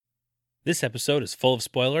This episode is full of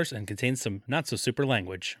spoilers and contains some not-so-super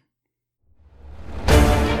language.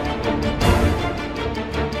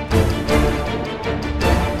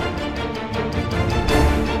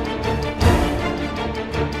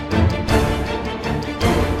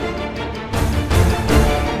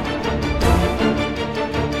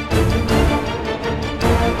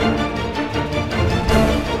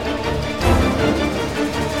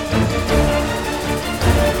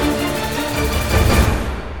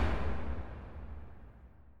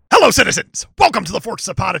 Hello, citizens! Welcome to the Fortress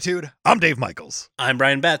of Potitude. I'm Dave Michaels. I'm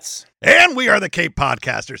Brian Betts. And we are the Cape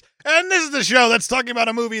Podcasters. And this is the show that's talking about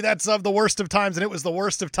a movie that's of the worst of times, and it was the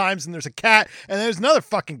worst of times, and there's a cat, and there's another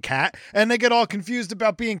fucking cat, and they get all confused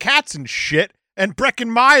about being cats and shit, and Breckin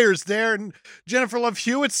Meyer's there, and Jennifer Love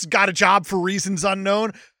Hewitt's got a job for reasons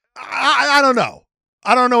unknown. I don't know.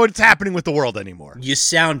 I don't know what's happening with the world anymore. You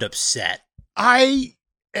sound upset. I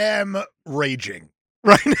am raging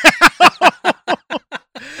right now.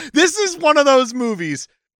 This is one of those movies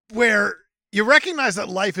where you recognize that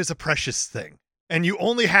life is a precious thing and you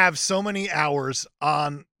only have so many hours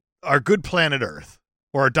on our good planet Earth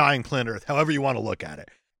or our dying planet Earth, however you want to look at it.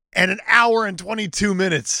 And an hour and 22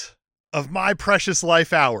 minutes of my precious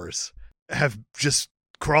life hours have just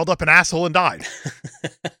crawled up an asshole and died.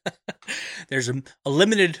 There's a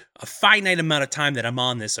finite amount of time that I'm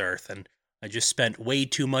on this earth, and I just spent way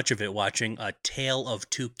too much of it watching A Tale of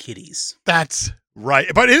Two Kitties. That's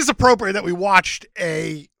right. But it is appropriate that we watched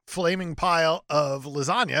a flaming pile of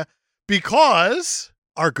lasagna because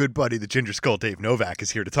our good buddy, the Ginger Skull Dave Novak,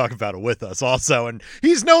 is here to talk about it with us also. And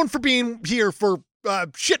he's known for being here for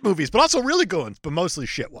shit movies, but also really good ones, but mostly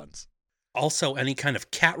shit ones. Also, any kind of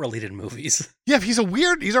cat-related movies. Yeah, he's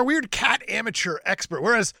our weird cat amateur expert,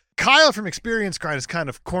 whereas Kyle from Experience Grind has kind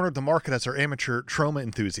of cornered the market as our amateur trauma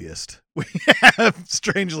enthusiast. We have,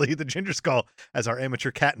 strangely, the Ginger Skull as our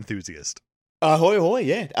amateur cat enthusiast. Ahoy, hoy,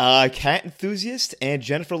 yeah. Cat enthusiast and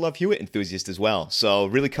Jennifer Love Hewitt enthusiast as well. So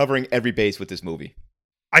really covering every base with this movie.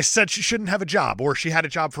 I said she shouldn't have a job, or she had a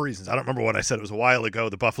job for reasons. I don't remember what I said. It was a while ago.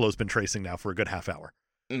 The Buffalo's been tracing now for a good half hour.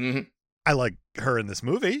 Mm-hmm. I like her in this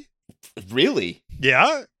movie. Really?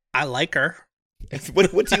 Yeah. I like her.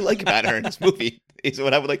 What do you like about her in this movie? Is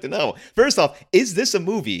what I would like to know. First off, is this a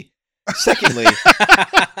movie? Secondly,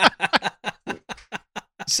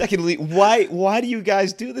 why do you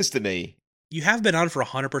guys do this to me? You have been on for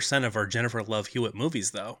 100% of our Jennifer Love Hewitt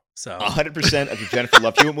movies, though. So 100% of your Jennifer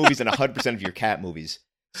Love Hewitt movies and 100% of your cat movies.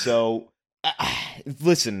 So,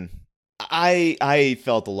 listen, I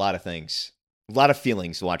felt a lot of things, a lot of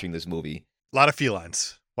feelings watching this movie. A lot of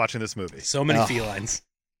felines watching this movie. So many felines.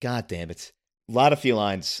 God damn it. A lot of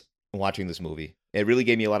felines watching this movie. It really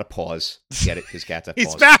gave me a lot of pause. Get it? Because cats have pause.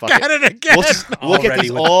 He's back at it again. We'll get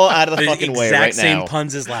these all out of the fucking way right now. Exact same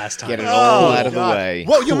puns as last time. Get it all out of the way.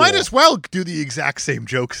 Well, you might as well do the exact same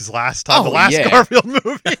jokes as last time. The last yeah. Garfield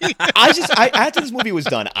movie. After this movie was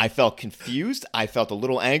done, I felt confused. I felt a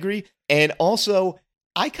little angry. And also,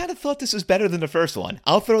 I kind of thought this was better than the first one.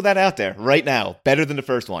 I'll throw that out there right now. Better than the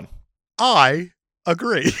first one. I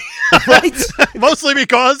agree. Right? Mostly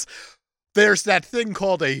because there's that thing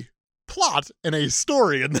called a plot and a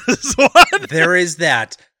story in this one. There is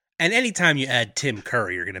that. And anytime you add Tim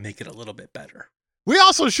Curry, you're going to make it a little bit better. We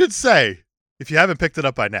also should say, if you haven't picked it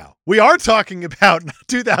up by now, we are talking about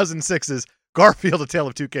 2006's Garfield, A Tale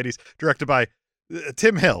of Two Kitties, directed by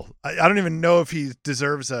Tim Hill. I don't even know if he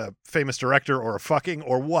deserves a famous director or a fucking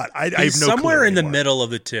or what. I have no clue somewhere in the anymore. middle of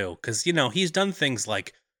the two, because, you know, he's done things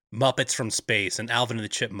like Muppets from Space and Alvin and the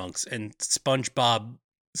Chipmunks and SpongeBob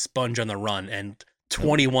Sponge on the Run and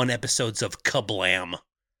 21 episodes of Kablam.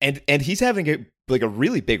 And he's having a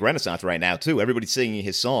really big renaissance right now, too. Everybody's singing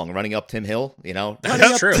his song, Running Up Tim Hill, you know?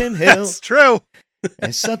 That's true. Tim Hill. That's true.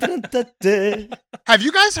 And something that Have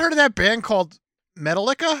you guys heard of that band called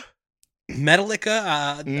Metallica? Metallica?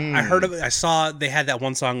 I heard of it. I saw they had that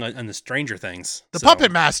one song on the Stranger Things. The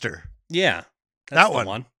Puppet Master. Yeah. That the one.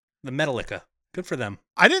 one. The Metallica. Good for them.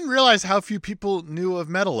 I didn't realize how few people knew of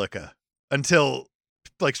Metallica until,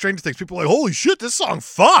 like, Stranger Things. People were like, holy shit, this song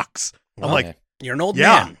fucks. Well, I'm like, you're an old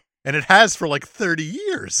yeah. man. And it has for like 30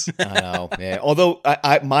 years. I know, yeah. Although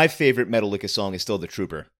my favorite Metallica song is still The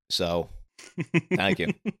Trooper. So, thank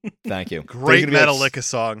you. Thank you. Great There's gonna be Metallica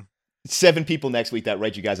song. 7 people next week that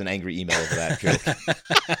write you guys an angry email over that joke.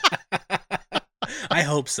 I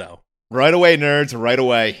hope so. Right away, nerds. Right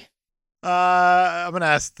away. I'm going to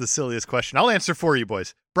ask the silliest question. I'll answer for you,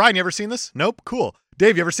 boys. Brian, you ever seen this? Nope. Cool.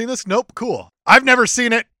 Dave, you ever seen this? Nope. Cool. I've never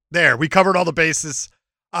seen it. There. We covered all the bases.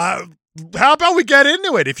 How about we get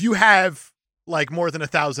into it? If you have like more than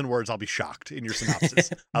 1,000 words, I'll be shocked in your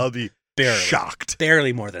synopsis. I'll be shocked.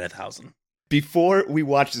 Barely more than 1,000. Before we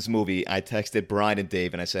watched this movie, I texted Brian and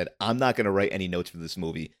Dave and I said, I'm not going to write any notes for this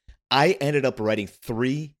movie. I ended up writing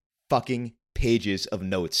 3 fucking pages of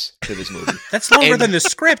notes for this movie. That's longer than the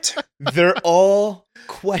script. They're all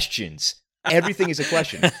questions. Everything is a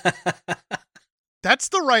question. That's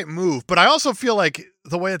the right move, but I also feel like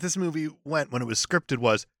the way that this movie went when it was scripted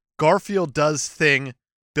was Garfield does thing,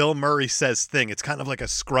 Bill Murray says thing. It's kind of like a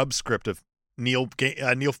scrub script of Neil.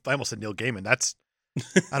 I almost said Neil Gaiman.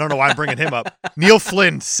 I don't know why I'm bringing him up. Neil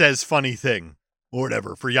Flynn says funny thing or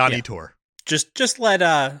whatever for Yanni Tor. Just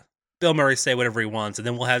let Bill Murray say whatever he wants, and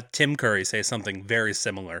then we'll have Tim Curry say something very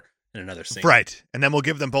similar in another scene. Right, and then we'll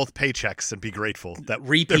give them both paychecks and be grateful that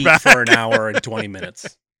repeat for an hour and 20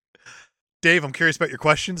 minutes. Dave, I'm curious about your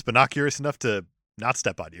questions, but not curious enough to not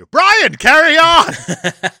step on you. Brian, carry on!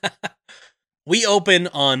 We open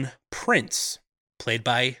on Prince, played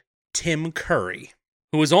by Tim Curry,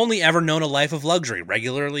 who has only ever known a life of luxury,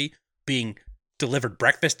 regularly being delivered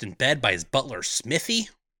breakfast in bed by his butler, Smithy,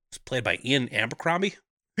 who's played by Ian Abercrombie.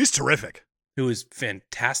 He's terrific. Who is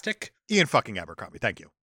fantastic. Ian fucking Abercrombie, thank you.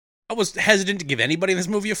 I was hesitant to give anybody in this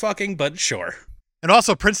movie a fucking, but sure. And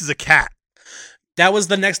also, Prince is a cat. That was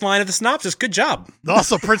the next line of the synopsis. Good job.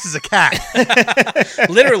 Also, Prince is a cat.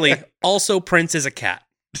 Literally, also Prince is a cat.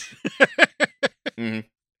 Mm-hmm.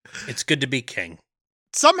 It's good to be king.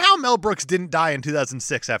 Somehow Mel Brooks didn't die in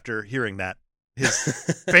 2006 after hearing that.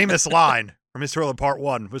 His famous line from His Thriller Part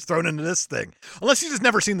 1 was thrown into this thing. Unless he's just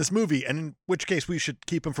never seen this movie, and in which case we should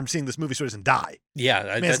keep him from seeing this movie so he doesn't die.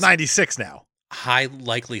 Yeah. I mean, it's 96 now. High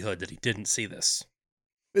likelihood that he didn't see this.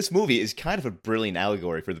 This movie is kind of a brilliant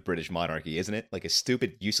allegory for the British monarchy, isn't it? Like a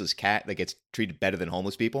stupid, useless cat that gets treated better than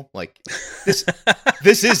homeless people. Like,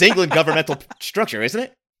 this is England governmental structure, isn't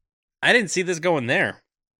it? I didn't see this going there.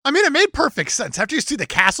 I mean, it made perfect sense. After you see the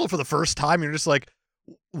castle for the first time, you're just like,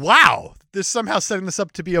 wow, this is somehow setting this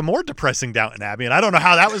up to be a more depressing Downton Abbey, and I don't know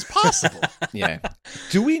how that was possible. Yeah.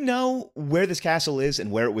 Do we know where this castle is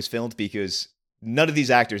and where it was filmed? Because none of these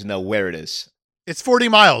actors know where it is. It's 40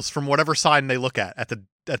 miles from whatever sign they look at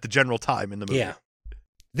the general time in the movie. Yeah.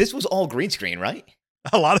 This was all green screen, right?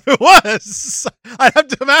 A lot of it was. I have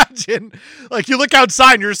to imagine. Like, you look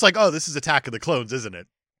outside and you're just like, oh, this is Attack of the Clones, isn't it?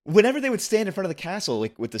 Whenever they would stand in front of the castle,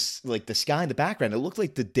 like with this, like the sky in the background, it looked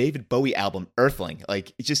like the David Bowie album Earthling.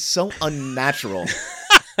 Like, it's just so unnatural.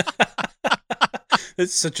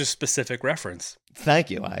 It's such a specific reference. Thank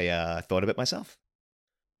you. I thought of it myself.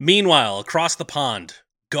 Meanwhile, across the pond,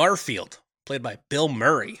 Garfield, played by Bill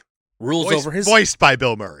Murray, rules over his... Voiced by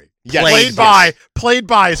Bill Murray. Yes. Played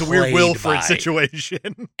by is a weird Played Wilfred by.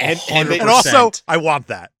 situation. And also, I want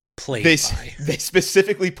that. Played They by. they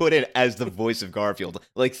specifically put it as the voice of Garfield.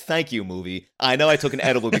 Like, thank you, movie. I know I took an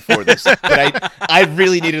edible before this, but I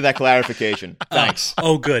really needed that clarification. Thanks.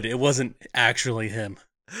 Oh, good. It wasn't actually him.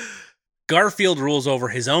 Garfield rules over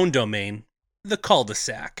his own domain, the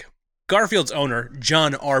cul-de-sac. Garfield's owner,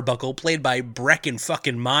 John Arbuckle, played by Brecken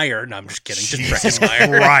fucking Meyer. No, I'm just kidding. Jesus Just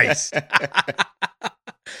Brecken Meyer. Christ.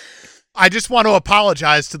 I just want to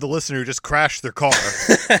apologize to the listener who just crashed their car.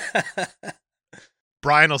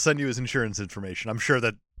 Brian will send you his insurance information. I'm sure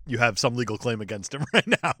that you have some legal claim against him right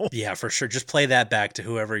now. Yeah, for sure. Just play that back to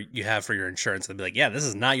whoever you have for your insurance. They'll be like, yeah, this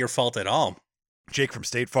is not your fault at all. Jake from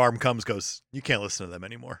State Farm goes, you can't listen to them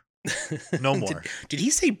anymore. No more. Did he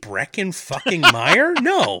say Brecken fucking Meyer?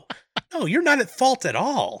 No, you're not at fault at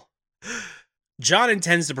all. John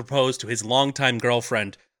intends to propose to his longtime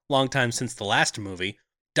girlfriend, long time since the last movie,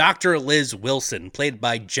 Dr. Liz Wilson, played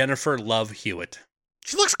by Jennifer Love Hewitt.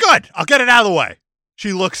 She looks good. I'll get it out of the way.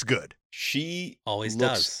 She looks good. She Always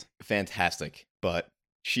looks does. fantastic, but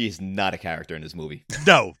she is not a character in this movie.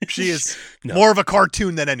 No, she is No. more of a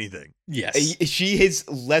cartoon than anything. Yes. She is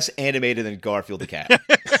less animated than Garfield the cat.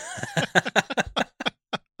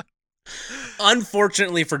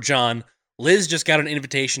 Unfortunately for John, Liz just got an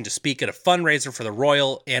invitation to speak at a fundraiser for the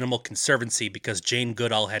Royal Animal Conservancy because Jane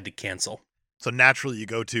Goodall had to cancel. So naturally you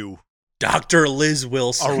go to Dr. Liz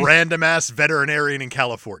Wilson. a random-ass veterinarian in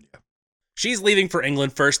California. She's leaving for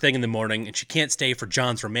England first thing in the morning, and she can't stay for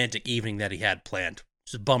John's romantic evening that he had planned.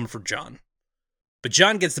 She's bummed for John. But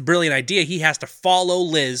John gets the brilliant idea he has to follow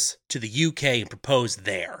Liz to the UK and propose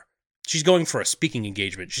there. She's going for a speaking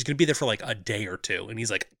engagement. She's going to be there for like a day or two. And he's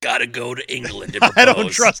like, gotta go to England and propose. I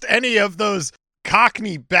don't trust any of those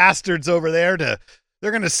Cockney bastards over there they're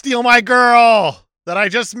going to steal my girl that I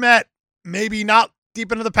just met. Maybe not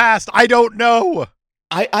deep into the past. I don't know.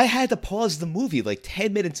 I had to pause the movie like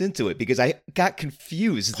 10 minutes into it because I got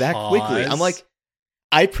confused that quickly. I'm like,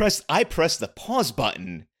 I pressed the pause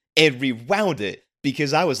button and rewound it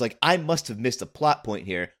because I was like, I must have missed a plot point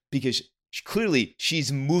here because Clearly,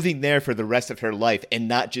 she's moving there for the rest of her life and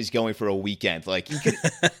not just going for a weekend. Like, you could...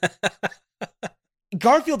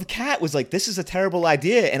 Garfield the cat was like, this is a terrible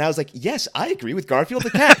idea. And I was like, yes, I agree with Garfield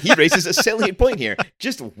the cat. He raises a salient point here.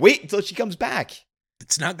 Just wait until she comes back.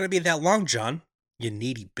 It's not going to be that long, John. You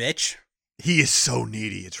needy bitch. He is so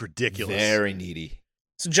needy. It's ridiculous. Very needy.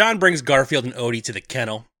 So John brings Garfield and Odie to the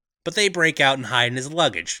kennel, but they break out and hide in his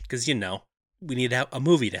luggage because, you know, we need a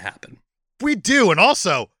movie to happen. We do. And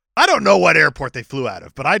also, I don't know what airport they flew out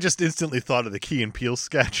of, but I just instantly thought of the Key and Peele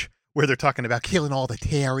sketch where they're talking about killing all the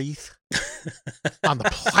Terrys on the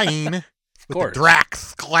plane with the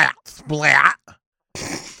Drax, Glat, Splat.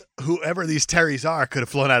 Whoever these Terrys are could have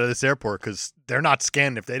flown out of this airport because they're not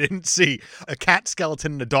scanned if they didn't see a cat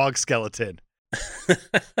skeleton and a dog skeleton.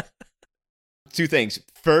 Two things.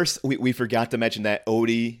 First, we forgot to mention that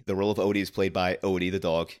Odie, the role of Odie, is played by Odie the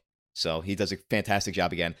dog. So he does a fantastic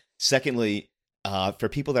job again. Secondly, for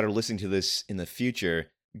people that are listening to this in the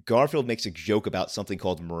future, Garfield makes a joke about something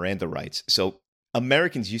called Miranda rights. So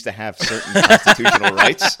Americans used to have certain constitutional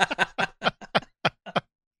rights.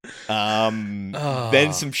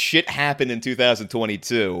 Then some shit happened in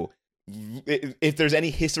 2022. If there's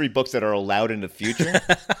any history books that are allowed in the future,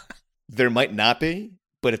 there might not be.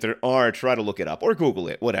 But if there are, try to look it up or Google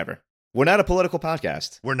it, whatever. We're not a political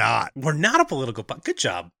podcast. We're not. We're not a political podcast. Good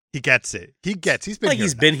job. He gets it. He's been like here.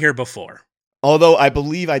 He's been here before. Although I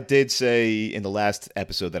believe I did say in the last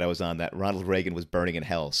episode that I was on that Ronald Reagan was burning in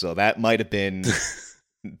hell. So that might have been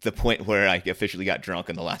the point where I officially got drunk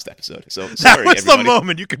in the last episode. So sorry, that was everybody. the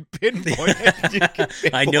moment you could pinpoint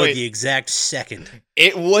it. I know the exact second.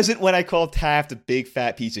 It wasn't when I called Taft a big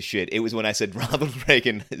fat piece of shit. It was when I said Ronald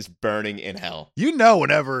Reagan is burning in hell. You know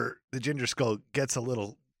whenever the Ginger Skull gets a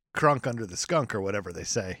little crunk under the skunk or whatever they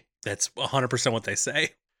say. That's 100% what they say.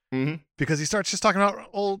 Mm-hmm. Because he starts just talking about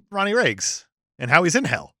old Ronnie Riggs and how he's in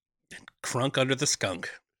hell. Crunk under the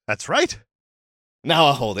skunk. That's right. Now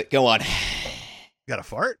I'll hold it. Go on. You got a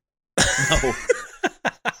fart? No.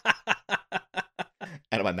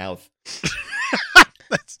 Out of my mouth.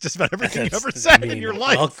 That's just about everything you've ever said in your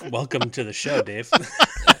life. Welcome to the show, Dave.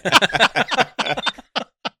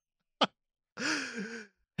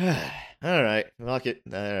 All right. Lock it.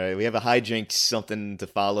 All right. We have a hijinks, something to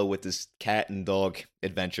follow with this cat and dog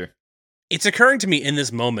adventure. It's occurring to me in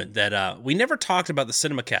this moment that we never talked about the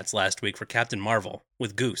Cinema Cats last week for Captain Marvel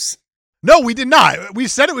with Goose. No, we did not. We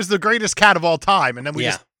said it was the greatest cat of all time, and then we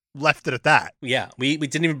just left it at that. Yeah, we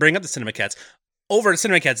didn't even bring up the Cinema Cats. Over at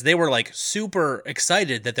Cinema Cats, they were like super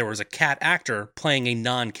excited that there was a cat actor playing a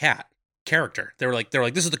non-cat character. They were like,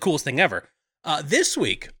 this is the coolest thing ever. This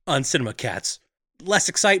week on Cinema Cats, less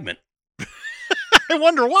excitement. I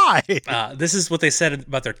wonder why. This is what they said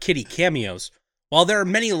about their kitty cameos. While there are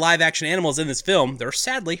many live-action animals in this film, there are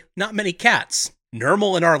sadly not many cats.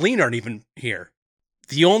 Nermal and Arlene aren't even here.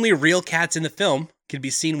 The only real cats in the film can be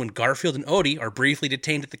seen when Garfield and Odie are briefly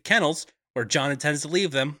detained at the kennels, where John intends to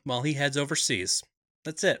leave them while he heads overseas.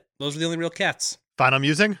 That's it. Those are the only real cats. Final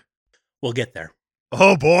musing? We'll get there.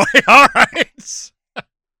 Oh boy, all right.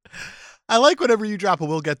 I like whenever you drop a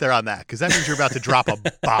 "we'll get there" on that, because that means you're about to drop a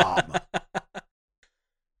bomb.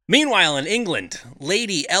 Meanwhile, in England,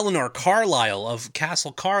 Lady Eleanor Carlisle of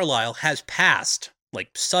Castle Carlisle has passed, like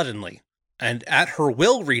suddenly. And at her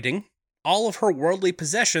will reading, all of her worldly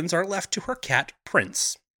possessions are left to her cat,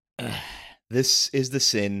 Prince. This is the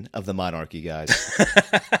sin of the monarchy, guys.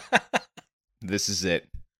 This is it.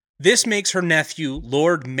 This makes her nephew,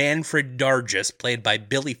 Lord Manfred Dargis, played by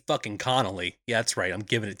Billy fucking Connolly. Yeah, that's right, I'm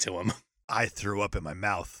giving it to him. I threw up in my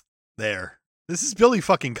mouth there. This is Billy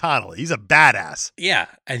fucking Connolly. He's a badass. Yeah,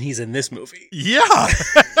 and he's in this movie. Yeah.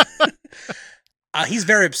 He's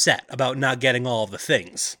very upset about not getting all of the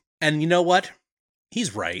things. And you know what?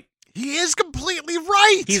 He's right. He is completely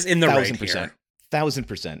right. He's in the right here.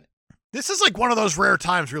 1,000%. This is like one of those rare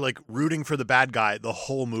times where you're like rooting for the bad guy the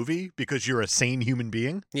whole movie because you're a sane human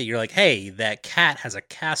being. Yeah, you're like, hey, that cat has a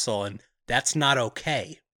castle and that's not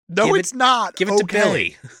okay. No, it's not. Give it to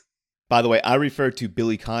Billy. By the way, I refer to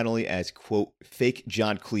Billy Connolly as, quote, fake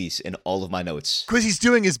John Cleese in all of my notes. Because he's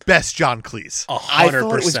doing his best John Cleese. 100%. I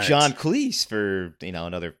thought it was John Cleese for,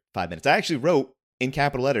 another 5 minutes. I actually wrote in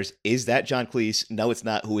capital letters, is that John Cleese? No, it's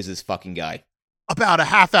not. Who is this fucking guy? About a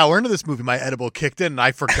half hour into this movie, my edible kicked in and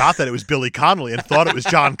I forgot that it was Billy Connolly and thought it was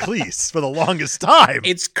John Cleese for the longest time.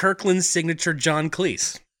 It's Kirkland's signature John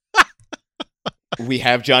Cleese. We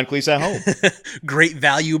have John Cleese at home. Great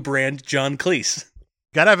value brand John Cleese.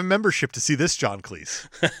 Gotta have a membership to see this John Cleese.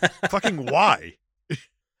 Fucking why?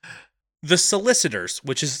 The solicitors,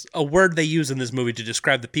 which is a word they use in this movie to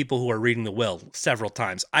describe the people who are reading the will several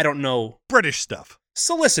times. I don't know. British stuff.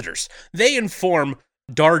 Solicitors. They inform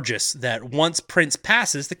Dargis that once Prince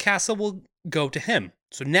passes, the castle will go to him.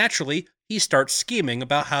 So naturally, he starts scheming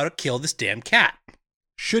about how to kill this damn cat.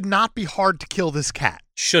 Should not be hard to kill this cat.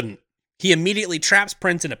 Shouldn't. He immediately traps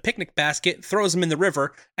Prince in a picnic basket, throws him in the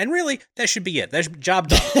river, and really, that should be it. That's job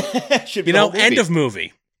done. Should be the whole movie. End of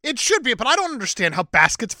movie. It should be, but I don't understand how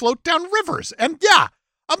baskets float down rivers. And yeah,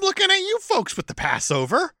 I'm looking at you folks with the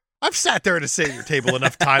Passover. I've sat there at a Seder table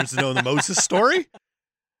enough times to know the Moses story.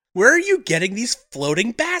 Where are you getting these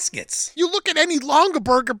floating baskets? You look at any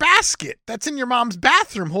Longaberger basket that's in your mom's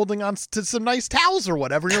bathroom holding on to some nice towels or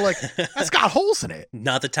whatever, and you're like, that's got holes in it.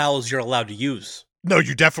 Not the towels you're allowed to use. No,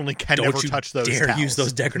 you definitely can Don't never you touch those dare towels. use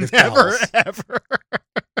those decorative Never, towels. ever.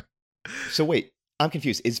 So wait, I'm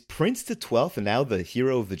confused. Is Prince the 12th and now the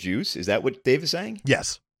hero of the Jews? Is that what Dave is saying?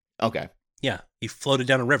 Yes. Okay. Yeah, he floated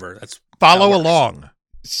down a river. That's Follow how it works. along.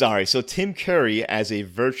 Sorry. So Tim Curry, as a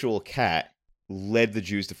virtual cat, led the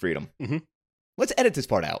Jews to freedom. Mm-hmm. Let's edit this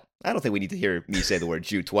part out. I don't think we need to hear me say the word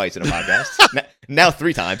Jew twice in a podcast. Now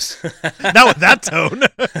 3 times. Not with that tone.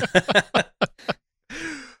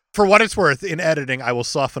 For what it's worth, in editing, I will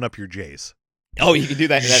soften up your J's. Oh, you can do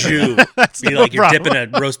that. Jew. That's Be no like you're problem.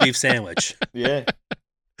 dipping a roast beef sandwich. Yeah.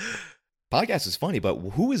 Podcast is funny, but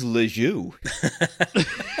who is Le Jew?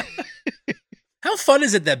 How fun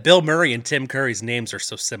is it that Bill Murray and Tim Curry's names are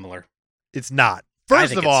so similar? It's not. I First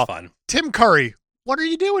think of it's all, fun. Tim Curry, what are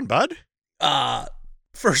you doing, bud?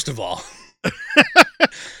 First of all,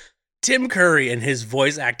 Tim Curry and his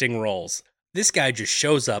voice acting roles. This guy just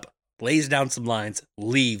shows up, lays down some lines,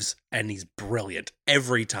 leaves, and he's brilliant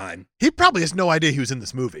every time. He probably has no idea he was in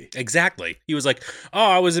this movie. Exactly. He was like, oh,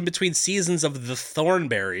 I was in between seasons of The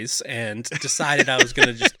Thornberrys and decided I was going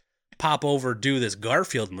to just pop over do this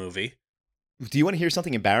Garfield movie. Do you want to hear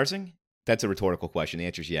something embarrassing? That's a rhetorical question. The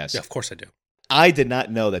answer is yes. Yeah, of course I do. I did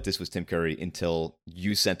not know that this was Tim Curry until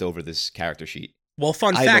you sent over this character sheet. Well,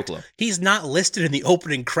 fun I have no fact, clue. he's not listed in the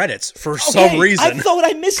opening credits for some reason. I thought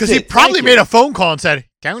I missed it. Because he probably Thank made you. a phone call and said,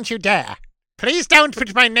 don't you dare. Please don't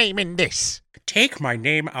put my name in this. Take my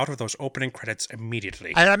name out of those opening credits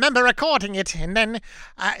immediately. I remember recording it, and then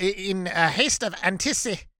in a haste of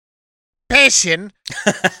anticipation,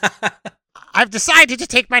 I've decided to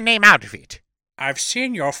take my name out of it. I've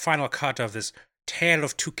seen your final cut of this Tale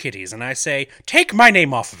of Two Kitties, and I say, take my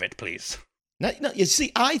name off of it, please. No, you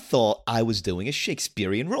see, I thought I was doing a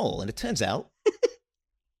Shakespearean role, and it turns out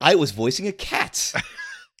I was voicing a cat.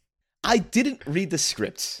 I didn't read the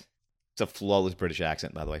script. It's a flawless British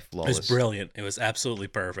accent, by the way. It Flawless. was brilliant. It was absolutely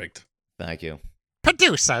perfect. Thank you.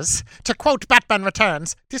 Producers, to quote Batman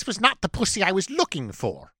Returns, this was not the pussy I was looking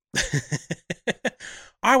for.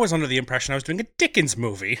 I was under the impression I was doing a Dickens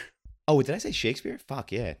movie. Oh, did I say Shakespeare?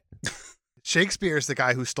 Fuck yeah. Shakespeare's the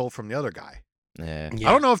guy who stole from the other guy. Yeah. I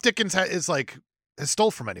don't know if Dickens has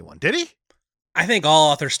stole from anyone. Did he? I think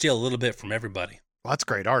all authors steal a little bit from everybody. Well, that's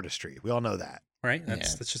great artistry. We all know that. Right?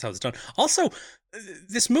 That's Yeah. just how it's done. Also,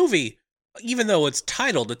 this movie, even though it's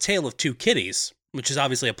titled A Tale of Two Kitties, which is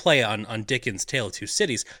obviously a play on Dickens' Tale of Two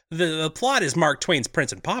Cities, the plot is Mark Twain's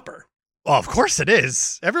Prince and Pauper. Oh, of course it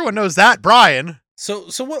is. Everyone knows that, Brian. So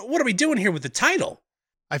what are we doing here with the title?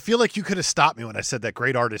 I feel like you could have stopped me when I said that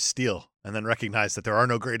great artists steal and then recognized that there are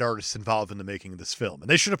no great artists involved in the making of this film. And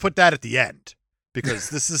they should have put that at the end because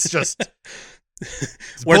this is just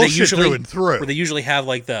it's Where they bullshit usually- through and through. Where they usually have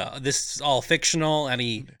like this is all fictional,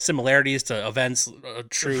 any similarities to events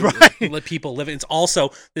true, Right. let people live. It's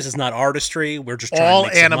also, this is not artistry. We're just trying All to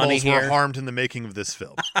make some money animals were here. harmed in the making of this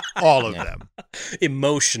film. All of Yeah. them.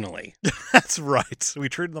 Emotionally. That's right. We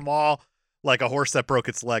treated them all like a horse that broke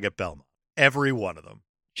its leg at Belmont. Every one of them.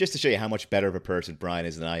 Just to show you how much better of a person Brian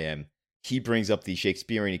is than I am, he brings up the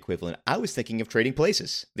Shakespearean equivalent. I was thinking of Trading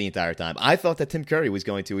Places the entire time. I thought that Tim Curry was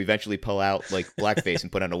going to eventually pull out like blackface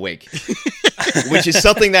and put on a wig, which is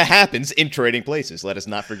something that happens in Trading Places. Let us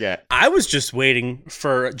not forget. I was just waiting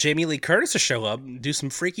for Jamie Lee Curtis to show up and do some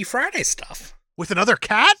Freaky Friday stuff. With another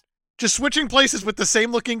cat? Just switching places with the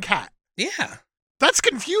same looking cat. Yeah. That's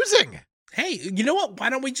confusing. Hey, you know what? Why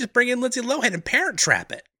don't we just bring in Lindsay Lohan and Parent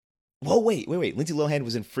Trap it? Whoa, wait. Lindsay Lohan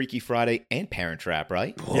was in Freaky Friday and Parent Trap,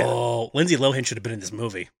 right? Whoa, Lindsay Lohan should have been in this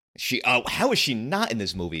movie. How is she not in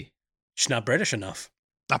this movie? She's not British enough.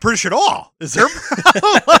 Not British at all. Is there?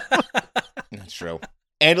 That's true.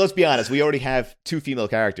 And let's be honest, we already have 2 female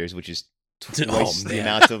characters, which is twice the man.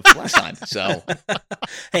 amount of last time. So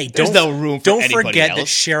Hey, there's no room for don't anybody forget else. that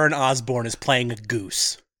Sharon Osbourne is playing a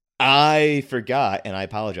goose. I forgot, and I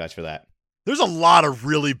apologize for that. There's a lot of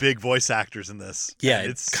really big voice actors in this. Yeah, And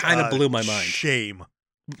it it's kinda blew my mind. Shame.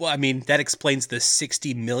 Well, I mean, that explains the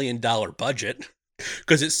 $60 million budget,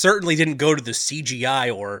 because it certainly didn't go to the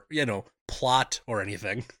CGI or, plot or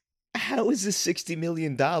anything. How is this $60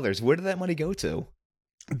 million? Where did that money go to?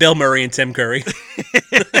 Bill Murray and Tim Curry.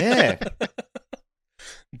 Yeah.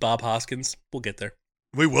 Bob Hoskins. We'll get there.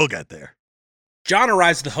 We will get there. John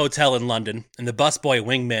arrives at the hotel in London, and the busboy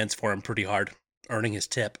wingmans for him pretty hard, earning his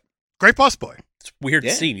tip. Great busboy. It's a weird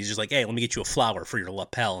Yeah. scene. He's just like, hey, let me get you a flower for your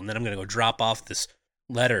lapel, and then I'm going to go drop off this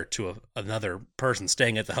letter to another person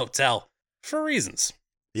staying at the hotel for reasons.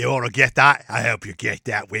 You want to get that? I hope you get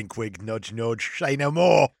that. Wink, wink, nudge, nudge. Say no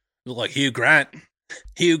more. Look like Hugh Grant.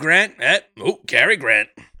 Hugh Grant? Cary Grant.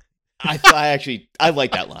 I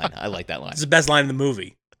like that line. I like that line. It's the best line in the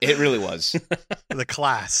movie. It really was. The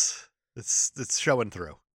class. It's showing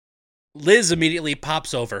through. Liz immediately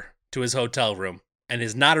pops over to his hotel room and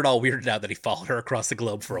is not at all weirded out that he followed her across the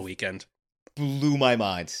globe for a weekend. Blew my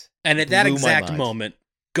mind. And at that Blew my exact mind. moment,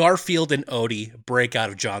 Garfield and Odie break out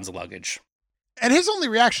of John's luggage. And his only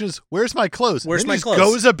reaction is, "Where's my clothes?" Where's and my he just clothes?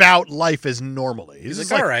 goes about life as normally. He's just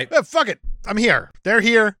like, all right. "Eh, fuck it. I'm here. They're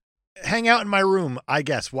here. Hang out in my room, I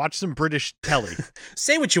guess. Watch some British telly."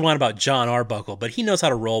 Say what you want about John Arbuckle, but he knows how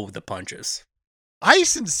to roll with the punches. I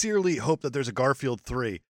sincerely hope that there's a Garfield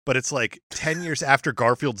 3, but it's like 10 years after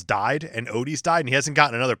Garfield's died and Odie's died and he hasn't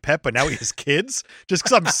gotten another pet, but now he has kids. Just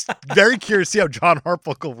because I'm very curious to see how John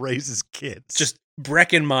Arbuckle raises kids. Just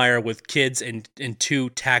Breckenmeyer with kids and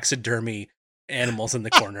two taxidermy animals in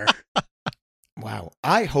the corner. Wow.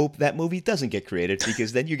 I hope that movie doesn't get created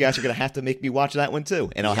because then you guys are going to have to make me watch that one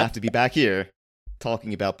too. And I'll have to be back here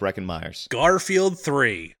talking about Breckin Myers. Garfield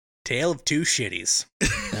 3, Tale of Two Shitties.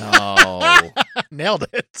 Oh. Nailed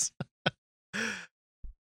it.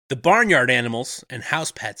 The barnyard animals and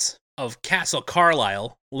house pets of Castle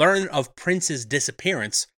Carlisle learn of Prince's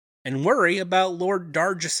disappearance and worry about Lord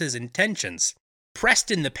Dargis's intentions.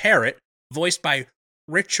 Preston the parrot, voiced by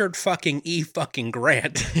Richard fucking E. fucking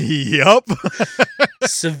Grant, Yup.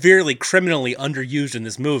 severely criminally underused in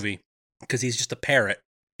this movie because he's just a parrot.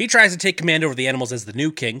 He tries to take command over the animals as the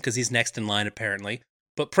new king because he's next in line apparently.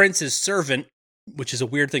 But Prince's servant, which is a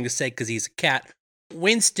weird thing to say because he's a cat,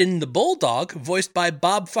 Winston the bulldog, voiced by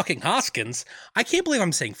Bob fucking Hoskins. I can't believe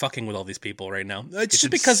I'm saying fucking with all these people right now. It's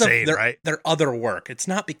just because insane, of right? their other work. It's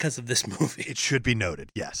not because of this movie. It should be noted,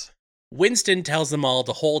 yes. Winston tells them all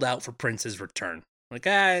to hold out for Prince's return. Like,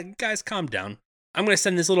 guys, calm down. I'm going to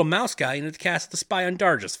send this little mouse guy into the castle to spy on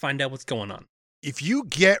Dargis, find out what's going on. If you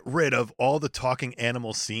get rid of all the talking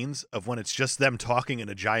animal scenes of when it's just them talking in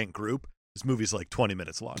a giant group, this movie's like 20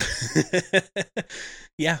 minutes long.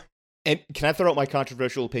 Yeah, And can I throw out my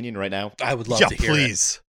controversial opinion right now? I would love Yeah, to hear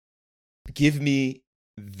please. Give me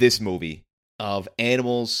this movie of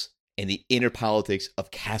animals and the inner politics of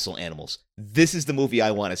castle animals. This is the movie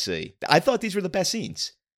I want to see. I thought these were the best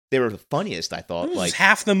scenes. They were the funniest, I it. thought. This Like is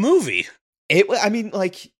half the movie. I mean,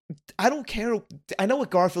 like, I don't care. I know what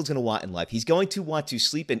Garfield's going to want in life. He's going to want to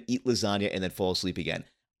sleep and eat lasagna and then fall asleep again.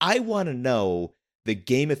 I want to know the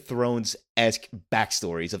Game of Thrones-esque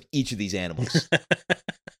backstories of each of these animals.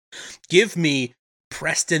 Give me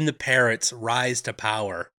Preston the parrot's rise to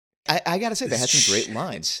power. I got to say, they had some great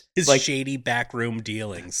lines. His Like, shady backroom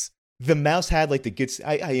dealings. the mouse had like the good.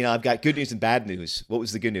 I've got good news and bad news. What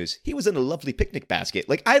was the good news? He was in a lovely picnic basket.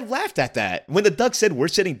 Like I laughed at that when the duck said, "We're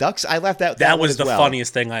sitting ducks." I laughed at That one was as the well.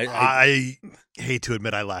 funniest thing. I hate to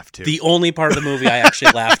admit I laughed too. The only part of the movie I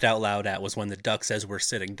actually laughed out loud at was when the duck says, "We're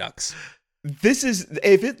sitting ducks." This is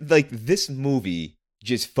if it like this movie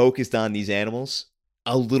just focused on these animals,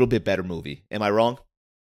 a little bit better movie. Am I wrong?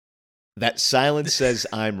 That silence says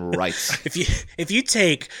I'm right. If you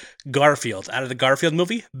take Garfield out of the Garfield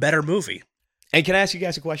movie, better movie. And can I ask you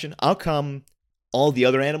guys a question? How come all the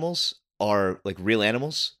other animals are like real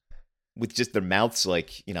animals with just their mouths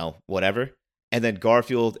like, whatever, and then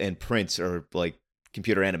Garfield and Prince are like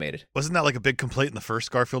computer animated? Wasn't that like a big complaint in the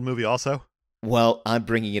first Garfield movie also? Well, I'm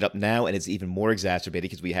bringing it up now, and it's even more exacerbated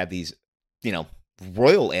because we have these,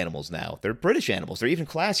 royal animals now. They're British animals. They're even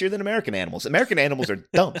classier than American animals. American animals are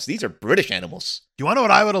dumps. These are British animals. You want to know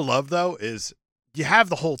what I would have loved, though, is you have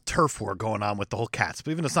the whole turf war going on with the whole cats,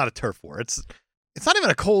 but even it's not a turf war. It's not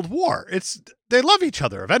even a Cold War. They love each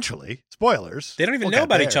other eventually. Spoilers. They don't even We'll know get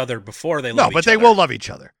about there. each other before they No, love but each they other. will love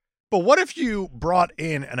each other. But what if you brought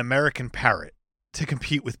in an American parrot to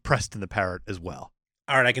compete with Preston the parrot as well?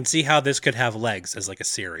 All right, I can see how this could have legs as like a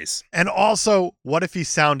series. And also, what if he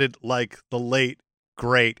sounded like the late,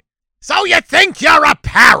 great, "So you think you're a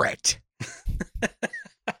parrot?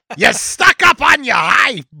 You're stuck up on your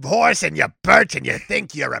high horse and you're perch and you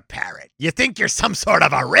think you're a parrot. You think you're some sort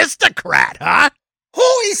of aristocrat, huh?"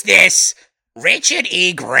 Who is this? Richard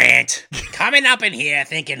E. Grant coming up in here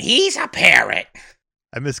thinking he's a parrot.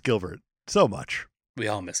 I miss Gilbert so much. We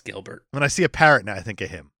all miss Gilbert. When I see a parrot now, I think of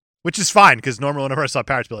him. Which is fine, because normally whenever I saw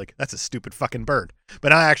parrots, I'd be like, that's a stupid fucking bird. But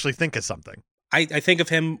now I actually think of something. I think of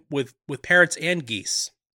him with parrots and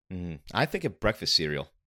geese. I think of breakfast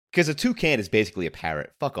cereal. Because a toucan is basically a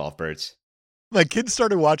parrot. Fuck off, birds. My kids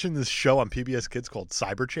started watching this show on PBS Kids called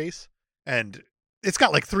Cyber Chase, and it's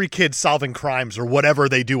got like 3 kids solving crimes or whatever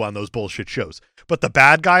they do on those bullshit shows. But the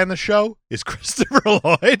bad guy in the show is Christopher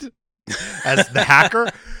Lloyd as the hacker.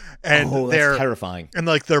 And that's terrifying. And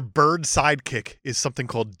like their bird sidekick is something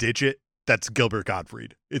called Digit. That's Gilbert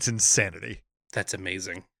Gottfried. It's insanity. That's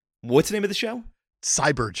amazing. What's the name of the show?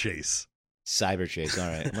 Cyber Chase. Cyber Chase. All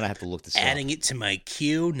right. I'm going to have to look this up. Adding it to my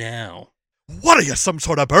queue now. What are you, some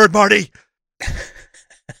sort of bird, Marty?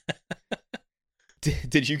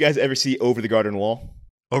 Did you guys ever see Over the Garden Wall?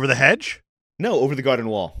 Over the Hedge? No, Over the Garden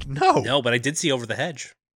Wall. No, but I did see Over the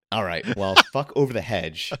Hedge. All right. Well, fuck Over the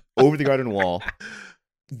Hedge. Over the Garden Wall.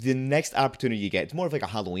 The next opportunity you get, it's more of like a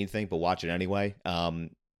Halloween thing, but watch it anyway.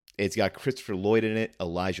 It's got Christopher Lloyd in it,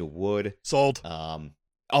 Elijah Wood. Sold.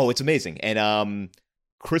 It's amazing. And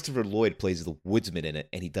Christopher Lloyd plays the woodsman in it,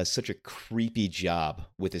 and he does such a creepy job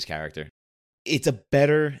with his character. It's a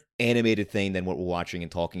better animated thing than what we're watching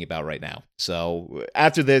and talking about right now. So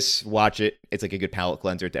after this, watch it. It's like a good palate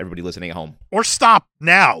cleanser to everybody listening at home. Or stop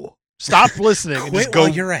now. Stop listening and just go. While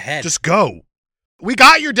you're ahead. Just go. We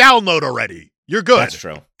got your download already. You're good. That's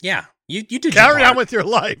true. Yeah, you did. Carry on with your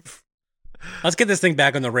life. Let's get this thing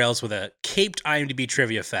back on the rails with a caped IMDb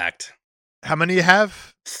trivia fact. How many you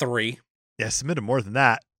have? 3. Yeah, submitted more than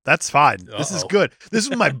that. That's fine. Uh-oh. This is good. This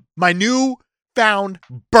is my new found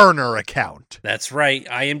burner account. That's right.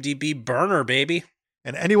 IMDb burner, baby.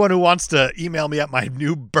 And anyone who wants to email me at my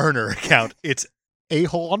new burner account, it's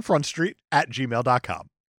aholeonfrontstreet@gmail.com.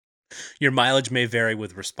 Your mileage may vary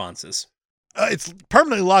with responses. It's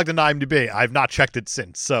permanently logged into IMDb. I've not checked it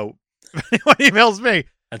since. So if anyone emails me,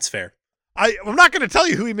 That's fair. I'm not going to tell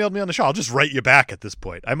you who emailed me on the show. I'll just write you back at this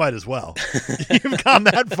point. I might as well. You've gone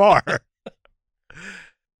that far.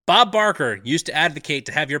 Bob Barker used to advocate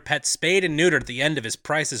to have your pet spayed and neutered at the end of his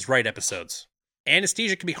Price is Right episodes.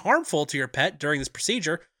 Anesthesia can be harmful to your pet during this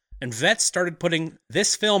procedure, and vets started putting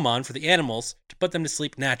this film on for the animals to put them to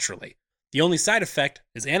sleep naturally. The only side effect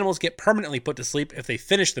is animals get permanently put to sleep if they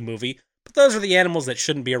finish the movie, but those are the animals that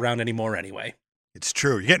shouldn't be around anymore anyway. It's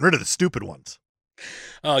true. You're getting rid of the stupid ones.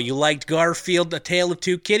 Oh, you liked Garfield, A Tale of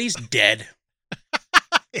Two Kitties? Dead.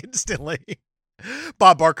 Instantly.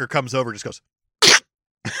 Bob Barker comes over and just goes,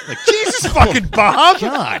 like, Jesus fucking Bob!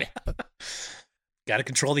 God. Got to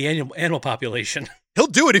control the animal population. He'll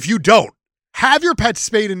do it if you don't. Have your pet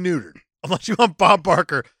spayed and neutered. Unless you want Bob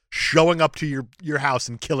Barker showing up to your house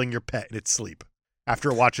and killing your pet in its sleep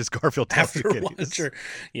after it watches Garfield Tale of Two Kitties.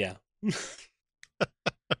 Yeah.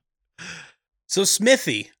 So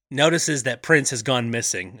Smithy notices that Prince has gone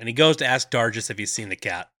missing, and he goes to ask Dargis if he's seen the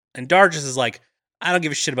cat. And Dargis is like, I don't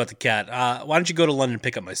give a shit about the cat. Why don't you go to London and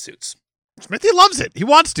pick up my suits? Smithy loves it. He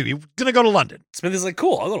wants to. He's going to go to London. Smithy's like,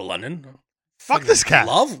 cool, I'll go to London. Fuck this cat.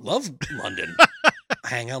 Love London.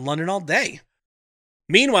 Hang out in London all day.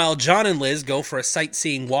 Meanwhile, John and Liz go for a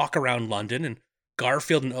sightseeing walk around London, and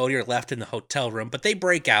Garfield and Odie are left in the hotel room, but they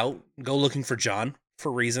break out, go looking for John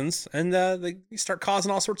for reasons, and they start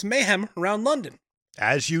causing all sorts of mayhem around London.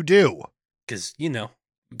 As you do. Because, you know,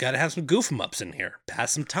 we've got to have some goof-em-ups in here.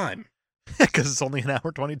 Pass some time. Because it's only an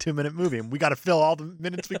hour, 22-minute movie, and we got to fill all the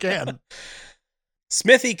minutes we can.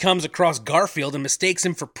 Smithy comes across Garfield and mistakes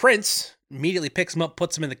him for Prince, immediately picks him up,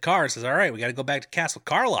 puts him in the car, and says, all right, we got to go back to Castle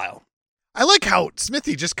Carlisle. I like how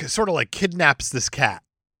Smithy just sort of like kidnaps this cat.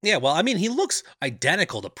 Yeah, well, I mean, he looks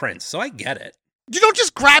identical to Prince, so I get it. You don't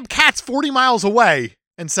just grab cats 40 miles away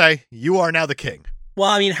and say, you are now the king. Well,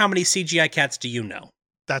 I mean, how many CGI cats do you know?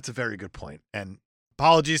 That's a very good point. And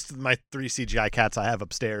apologies to my 3 CGI cats I have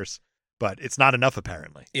upstairs, but it's not enough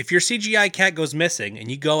apparently. If your CGI cat goes missing and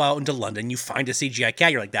you go out into London, you find a CGI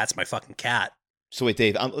cat, you're like, that's my fucking cat. So wait,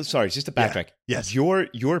 Dave, I'm sorry, just to backtrack. Yeah. Yes.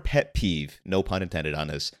 Your pet peeve, no pun intended on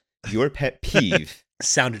this, your pet peeve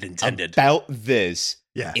sounded intended about this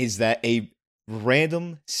Yeah. is that a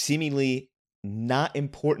random, seemingly not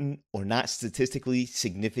important or not statistically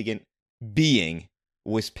significant being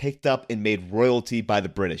was picked up and made royalty by the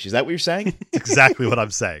British. Is that what you're saying? Exactly what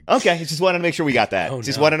I'm saying. Okay, just wanted to make sure we got that.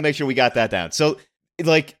 Wanted to make sure we got that down. So,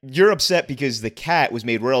 like, you're upset because the cat was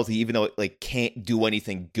made royalty even though it, like, can't do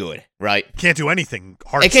anything good, right? Can't do anything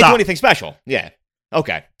hard. It can't do anything special. Yeah.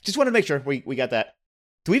 Okay. Just want to make sure we got that.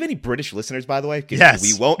 Do we have any British listeners, by the way? Yes.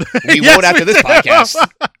 We won't after this podcast.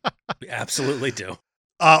 We absolutely do.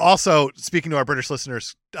 Also, speaking to our British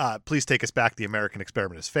listeners, please take us back. The American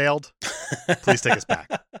experiment has failed. Please take us back.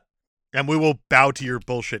 And we will bow to your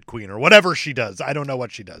bullshit queen or whatever she does. I don't know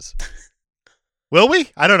what she does. Will we?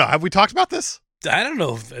 I don't know. Have we talked about this? I don't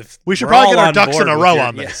know if We should we're probably all get our on ducks in board a with row your-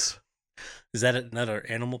 on yeah. this. Is that another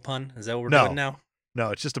animal pun? Is that what we're No. doing now? No,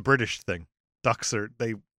 it's just a British thing. Ducks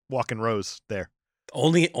they walk in rows there.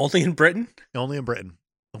 Only in Britain? Only in Britain.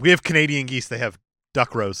 We have Canadian geese. They have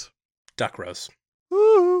duck rows. Duck rows.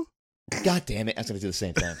 Woo! God damn it. I was going to do the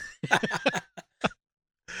same thing.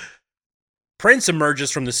 Prince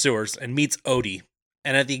emerges from the sewers and meets Odie.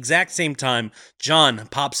 And at the exact same time, John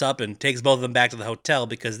pops up and takes both of them back to the hotel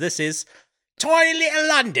because this is tiny little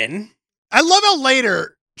London. I love how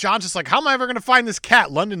later John's just like, how am I ever going to find this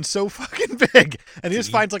cat? London's so fucking big. And he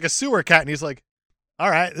just finds like a sewer cat and he's like, all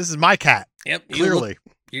right, this is my cat. Yep. Clearly.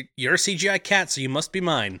 You're a CGI cat, so you must be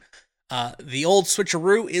mine. The old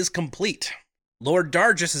switcheroo is complete. Lord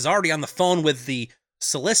Dargis is already on the phone with the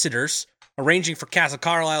solicitors, arranging for Castle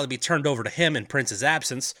Carlisle to be turned over to him in Prince's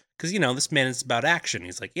absence. Because, this man is about action.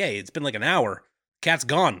 He's like, it's been like an hour. Cat's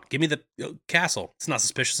gone. Give me the castle. It's not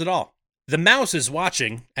suspicious at all. The mouse is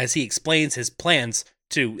watching as he explains his plans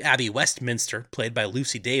to Abby Westminster, played by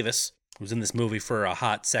Lucy Davis, who's in this movie for a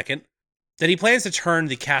hot second, that he plans to turn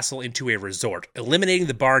the castle into a resort, eliminating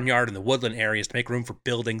the barnyard and the woodland areas to make room for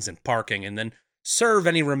buildings and parking, and then serve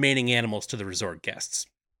any remaining animals to the resort guests.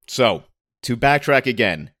 So, to backtrack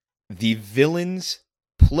again, the villain's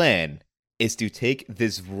plan is to take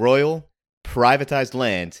this royal, privatized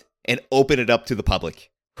land and open it up to the public.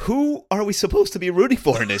 Who are we supposed to be rooting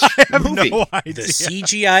for in this I have movie? no idea. The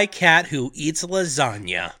CGI cat who eats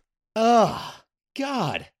lasagna. Oh,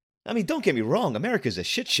 God. I mean, don't get me wrong, America's a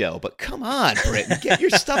shit show, but come on, Britain, get your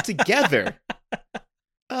stuff together.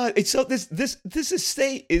 So this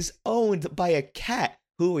estate is owned by a cat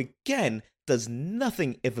who, again, does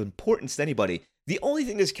nothing of importance to anybody. The only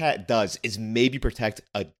thing this cat does is maybe protect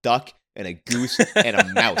a duck and a goose and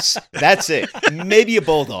a mouse. That's it. Maybe a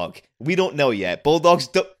bulldog. We don't know yet. Bulldogs,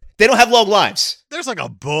 they don't have long lives. There's like a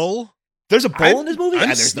bull. There's a bull in this movie? I'm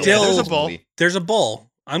There's no still- bull in There's this a bull. movie. There's a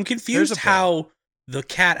bull. I'm confused There's a bull. how the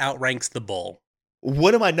cat outranks the bull.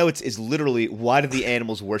 One of my notes is literally, why did the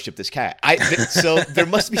animals worship this cat? So there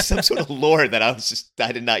must be some sort of lore that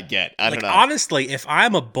I did not get. I don't know. Honestly, if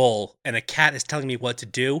I'm a bull and a cat is telling me what to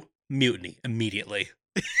do, mutiny immediately.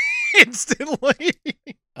 Instantly.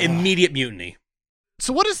 Immediate mutiny.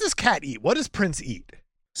 So what does this cat eat? What does Prince eat?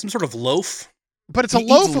 Some sort of loaf. But it's a He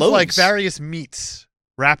loaf eats of like loaves. various meats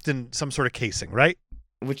wrapped in some sort of casing, right?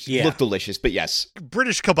 Which Yeah. looked delicious, but yes.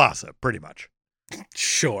 British kielbasa, pretty much.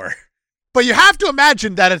 Sure. But you have to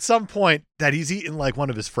imagine that at some point that he's eaten like one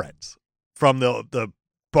of his friends from the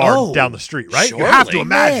barn Oh, down the street, right? You have to surely.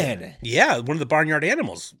 imagine. Man. Yeah, one of the barnyard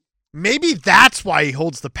animals. Maybe that's why he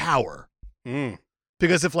holds the power. Mm.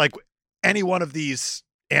 Because if like any one of these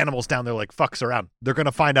animals down there like fucks around, they're going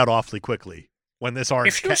to find out awfully quickly when this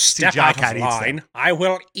orange If you cat, step CGI out cat of eats line, them. I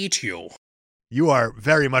will eat you. You are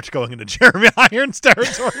very much going into Jeremy Irons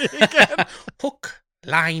territory again. Hook,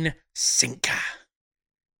 line, sinker.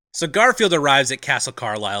 So Garfield arrives at Castle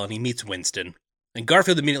Carlisle and he meets Winston. And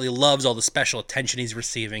Garfield immediately loves all the special attention he's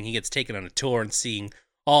receiving. He gets taken on a tour and seeing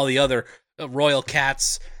all the other royal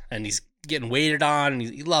cats, and he's getting waited on, and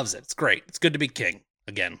he loves it. It's great. It's good to be king.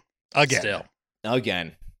 Again. Still.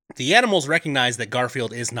 Again. The animals recognize that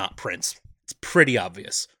Garfield is not Prince. It's pretty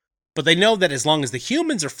obvious. But they know that as long as the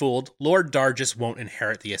humans are fooled, Lord Dargis won't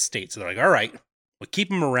inherit the estate. So they're like, all right, we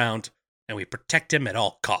keep him around, and we protect him at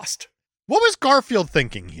all cost. What was Garfield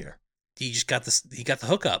thinking here? He just got this. He got the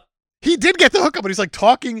hookup. He did get the hookup, but he's like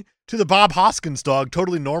talking to the Bob Hoskins dog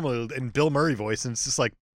totally normal in Bill Murray voice. And it's just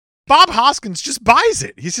like, Bob Hoskins just buys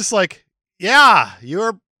it. He's just like, yeah,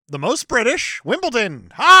 you're the most British.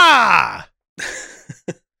 Wimbledon. Ha!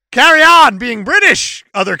 Carry on being British,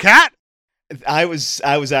 other cat. I was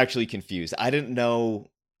actually confused. I didn't know.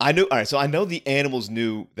 All right, so I know the animals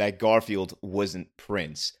knew that Garfield wasn't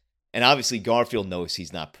Prince. And obviously Garfield knows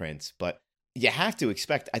he's not Prince, but you have to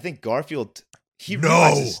expect, I think Garfield, he No,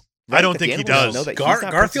 realizes, I don't that the think he animals does. know that he's not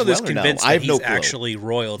Prince Garfield as is well, or no? convinced I that have no he's clue. actually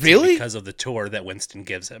royalty Really? because of the tour that Winston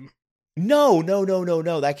gives him. No,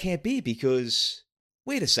 that can't be because,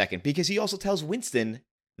 wait a second, because he also tells Winston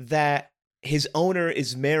that his owner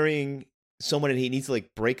is marrying someone and he needs to like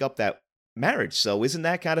break up that marriage. So isn't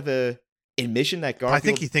that kind of a admission that Garfield I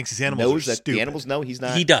think he thinks his animals knows are that stupid. the animals know he's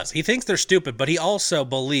not? He does. He thinks they're stupid, but he also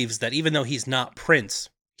believes that even though he's not Prince,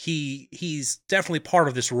 he's definitely part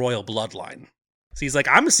of this royal bloodline. So he's like,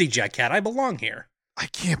 I'm a CGI cat. I belong here. I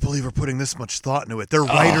can't believe we're putting this much thought into it. Their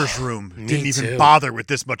writer's room me didn't even too. bother with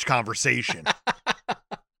this much conversation.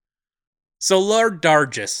 So Lord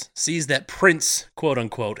Dargis sees that Prince, quote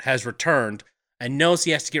unquote, has returned and knows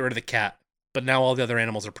he has to get rid of the cat, but now all the other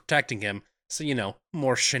animals are protecting him, so,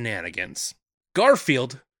 more shenanigans.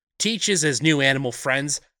 Garfield teaches his new animal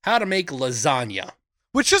friends how to make lasagna.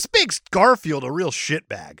 Which just makes Garfield a real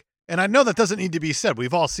shitbag. And I know that doesn't need to be said.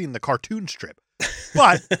 We've all seen the cartoon strip.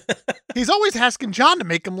 But he's always asking John to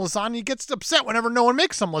make him lasagna. He gets upset whenever no one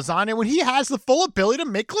makes him lasagna when he has the full ability to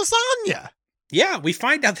make lasagna. Yeah, we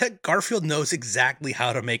find out that Garfield knows exactly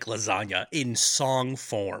how to make lasagna in song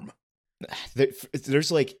form.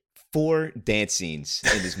 There's like 4 dance scenes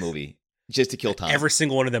in this movie just to kill time. Every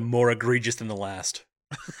single one of them more egregious than the last.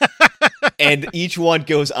 And each one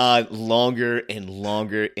goes on longer and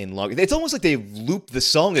longer and longer. It's almost like they loop the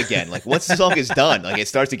song again. Like once the song is done, like it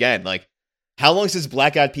starts again. Like how long is this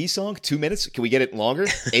Black Eyed Peas song? 2 minutes? Can we get it longer?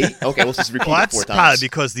 8? Okay, we'll just repeat it 4 times. That's probably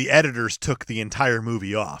because the editors took the entire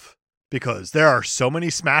movie off. Because there are so many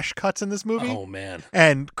smash cuts in this movie. Oh, man.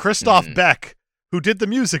 And Christoph Beck, who did the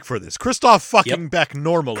music for this. Christoph fucking Beck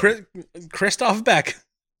normally. Christoph Beck.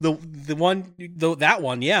 That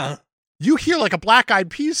one, yeah. You hear like a Black Eyed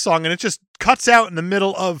Peas song and it just cuts out in the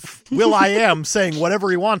middle of Will.i.am saying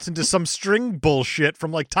whatever he wants into some string bullshit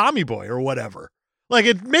from like Tommy Boy or whatever. Like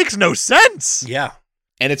it makes no sense. Yeah.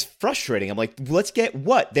 And it's frustrating. I'm like, let's get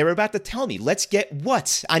what? They were about to tell me. Let's get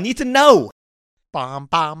what? I need to know. Bum,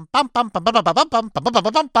 bum, bum, bum, bum, bum, bum, bum, bum,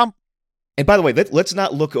 bum, bum, bum. And by the way, let's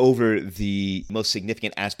not look over the most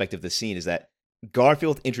significant aspect of the scene is that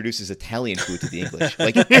Garfield introduces Italian food to the English.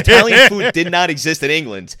 Like, Italian food did not exist in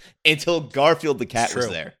England until Garfield the cat was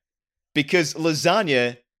there. Because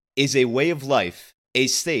lasagna is a way of life, a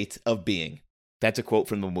state of being. That's a quote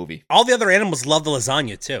from the movie. All the other animals love the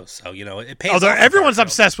lasagna, too. So, it pays off. Everyone's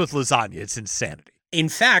obsessed with lasagna. It's insanity. In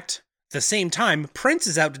fact, at the same time, Prince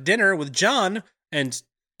is out to dinner with John and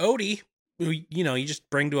Odie, who, you just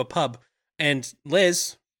bring to a pub, and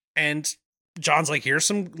Liz, and John's like, here's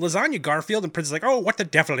some lasagna, Garfield. And Prince is like, oh, what the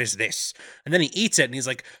devil is this? And then he eats it, and he's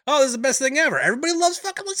like, oh, this is the best thing ever. Everybody loves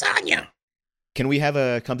fucking lasagna. Can we have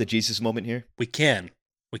a come to Jesus moment here? We can.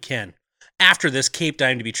 After this Cape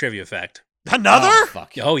IMDb trivia fact. Another? Oh,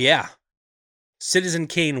 fuck. Oh, yeah. Citizen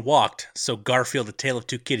Kane walked so Garfield, the Tale of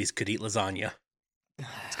Two Kitties, could eat lasagna.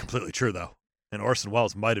 It's completely true, though. And Orson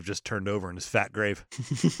Welles might have just turned over in his fat grave.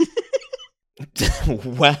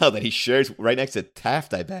 Wow, that he shares right next to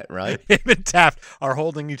Taft, I bet, right? Him and Taft are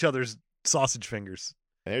holding each other's sausage fingers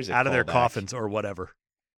out of their callback. coffins or whatever.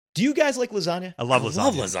 Do you guys like lasagna? I love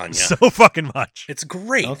love lasagna. lasagna. So fucking much. It's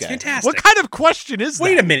great. Okay. It's fantastic. What kind of question is that?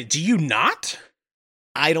 Wait a minute. Do you not?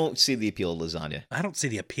 I don't see the appeal of lasagna. I don't see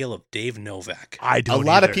the appeal of Dave Novak. I don't A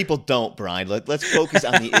lot either. of people don't, Brian. Let's focus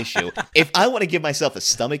on the issue. If I want to give myself a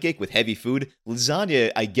stomachache with heavy food,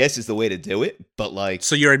 lasagna, I guess, is the way to do it. But like,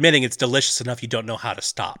 So you're admitting it's delicious enough you don't know how to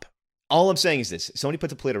stop. all I'm saying is this. Somebody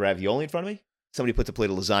puts a plate of ravioli in front of me. Somebody puts a plate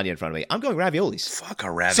of lasagna in front of me. I'm going raviolis. Fuck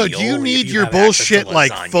a ravioli. So do you need if your have access to bullshit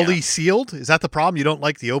like lasagna. fully sealed? Is that the problem? You don't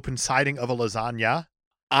like the open siding of a lasagna?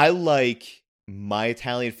 I like my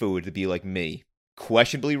Italian food to be like me,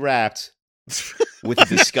 questionably wrapped with a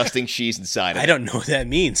disgusting cheese inside of it. I don't know what that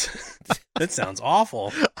means. That sounds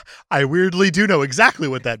awful. I weirdly do know exactly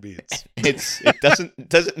what that means. It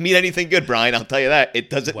doesn't mean anything good, Brian. I'll tell you that. It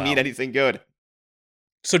doesn't Wow. mean anything good.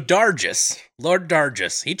 So Dargis, Lord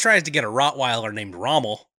Dargis, he tries to get a Rottweiler named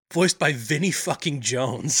Rommel, voiced by Vinnie fucking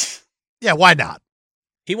Jones. Yeah, why not?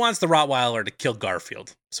 He wants the Rottweiler to kill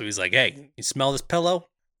Garfield. So he's like, hey, you smell this pillow?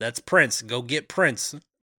 That's Prince. Go get Prince.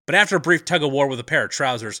 But after a brief tug of war with a pair of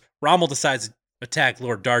trousers, Rommel decides to attack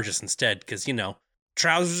Lord Dargis instead, because,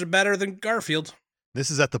 trousers are better than Garfield.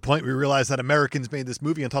 This is at the point we realize that Americans made this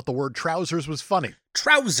movie and thought the word trousers was funny.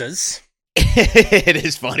 Trousers? It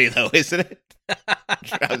is funny, though, isn't it?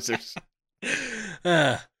 Trousers.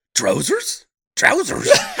 Trousers? Trousers?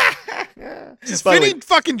 It's By the Vinnie way,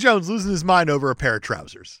 fucking Jones losing his mind over a pair of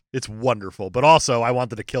trousers. It's wonderful, but also I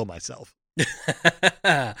wanted to kill myself.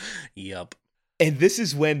 Yup. and this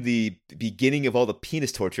is when the beginning of all the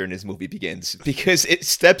penis torture in this movie begins, because it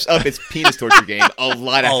steps up its penis torture game a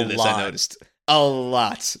lot after this, I noticed. A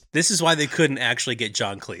lot. This is why they couldn't actually get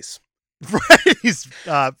John Cleese. Right? He's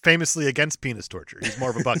famously against penis torture. He's more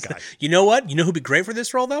of a butt guy. You know what? You know who'd be great for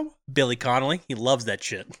this role, though? Billy Connolly. He loves that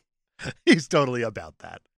shit. He's totally about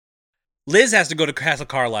that. Liz has to go to Castle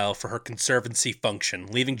Carlisle for her conservancy function,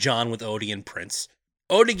 leaving John with Odie and Prince.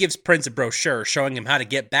 Odie gives Prince a brochure showing him how to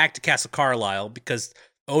get back to Castle Carlisle because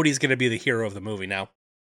Odie's going to be the hero of the movie now.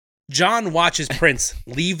 John watches Prince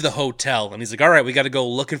leave the hotel, and he's like, all right, we got to go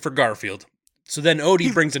looking for Garfield. So then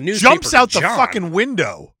Odie brings a newspaper Jumps out to the John. fucking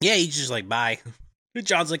window. Yeah, he's just like, bye. And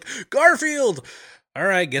John's like, Garfield! All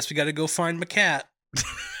right, guess we got to go find my cat.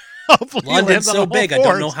 Hopefully he London's lands on so all big, I don't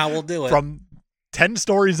fours know how we'll do it. From 10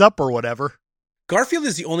 stories up or whatever. Garfield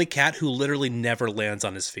is the only cat who literally never lands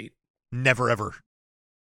on his feet. Never ever.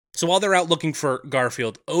 So while they're out looking for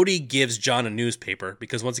Garfield, Odie gives John a newspaper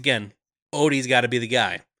because, once again, Odie's got to be the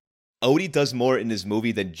guy. Odie does more in this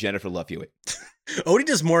movie than Jennifer Love Hewitt. Odie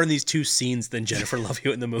does more in these two scenes than Jennifer Love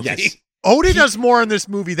Hewitt in the movie. Yes. Odie does more in this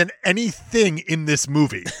movie than anything in this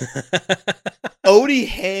movie. Odie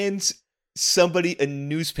hands somebody a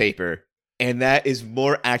newspaper, and that is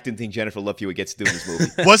more acting than Jennifer Love Hewitt gets to do in this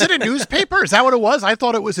movie. Was it a newspaper? Is that what it was? I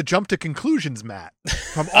thought it was a jump to conclusions, Matt,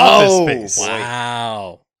 from Office Space. boy.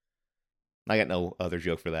 Wow. I got no other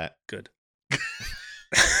joke for that. Good.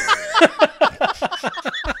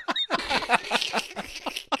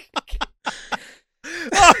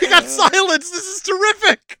 Oh, he got silence. This is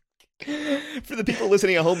terrific. For the people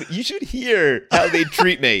listening at home, you should hear how they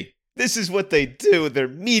treat me. This is what they do. They're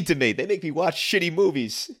mean to me. They make me watch shitty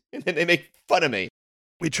movies, and then they make fun of me.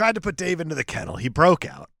 We tried to put Dave into the kennel. He broke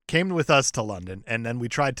out, came with us to London, and then we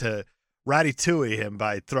tried to ratatouille him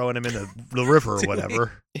by throwing him in the river or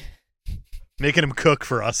whatever, making him cook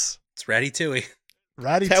for us. It's Ratatouille.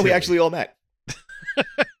 That's how we actually all met.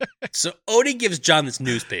 So Odie gives John this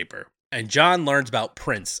newspaper, and John learns about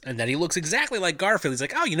Prince, and that he looks exactly like Garfield. He's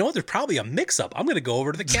like, oh, you know what? There's probably a mix-up. I'm going to go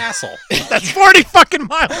over to the castle. That's 40 fucking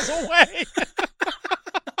miles away.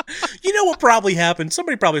 You know what probably happened?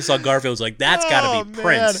 Somebody probably saw Garfield, was like, that's got to be man.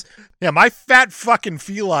 Prince. Yeah, my fat fucking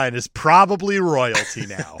feline is probably royalty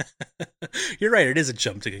now. You're right. It is a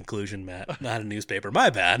jump to conclusion, Matt. Not a newspaper.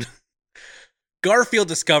 My bad. Garfield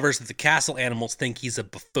discovers that the castle animals think he's a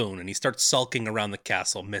buffoon, and he starts sulking around the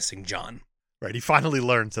castle, missing John. Right, he finally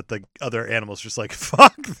learns that the other animals just like,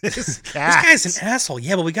 fuck this cat. This guy's an asshole.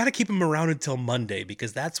 Yeah, but we got to keep him around until Monday,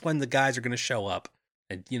 because that's when the guys are going to show up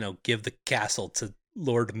and, give the castle to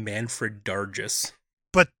Lord Manfred Dargis.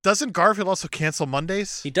 But doesn't Garfield also cancel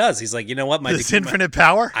Mondays? He does. He's like, you know what? This infinite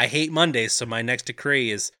power? I hate Mondays, so my next decree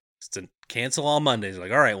is to cancel all Mondays.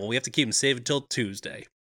 Like, all right, well, we have to keep him safe until Tuesday.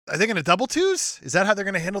 Are they going to double twos? Is that how they're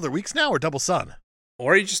going to handle their weeks now, or double sun?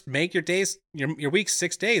 Or you just make your days, your weeks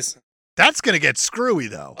 6 days. That's going to get screwy,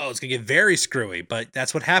 though. Oh, it's going to get very screwy, but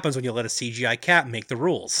that's what happens when you let a CGI cat make the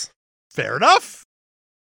rules. Fair enough.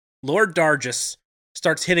 Lord Dargis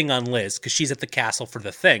starts hitting on Liz because she's at the castle for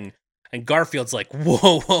the thing. And Garfield's like,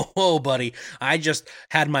 whoa, buddy. I just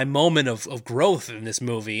had my moment of growth in this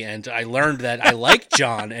movie, and I learned that I like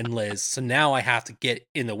John and Liz, so now I have to get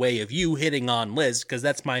in the way of you hitting on Liz, because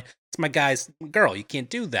it's my guy's girl. You can't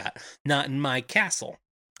do that. Not in my castle.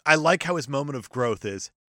 I like how his moment of growth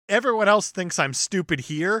is, everyone else thinks I'm stupid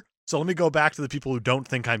here, so let me go back to the people who don't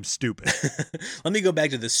think I'm stupid. Let me go back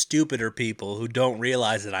to the stupider people who don't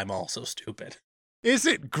realize that I'm also stupid. Is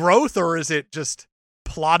it growth, or is it just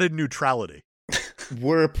plotted neutrality?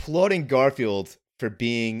 We're applauding Garfield for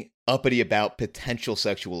being uppity about potential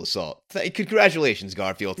sexual assault. Congratulations,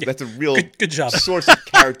 Garfield. That's a real good job. Source of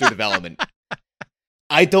character development.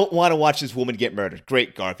 I don't want to watch this woman get murdered.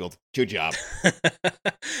 Great, Garfield. Good job.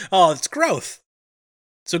 Oh, it's growth.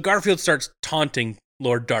 So Garfield starts taunting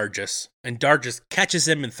Lord Dargis, and Dargis catches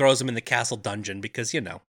him and throws him in the castle dungeon because,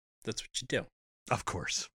 that's what you do. Of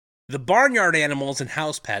course. The barnyard animals and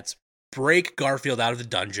house pets break Garfield out of the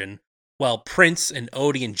dungeon, while Prince and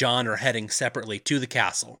Odie and John are heading separately to the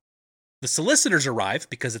castle. The solicitors arrive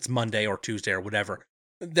because it's Monday or Tuesday or whatever.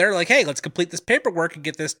 They're like, hey, let's complete this paperwork and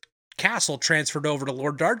get this castle transferred over to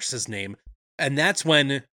Lord Dargis's name. And that's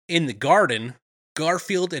when, in the garden,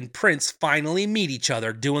 Garfield and Prince finally meet each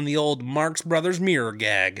other doing the old Marx Brothers mirror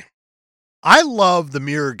gag. I love the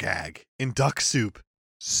mirror gag in Duck Soup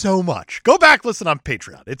so much. Go back, listen on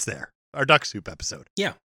Patreon. It's there. Our Duck Soup episode.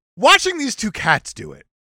 Yeah. Watching these two cats do it,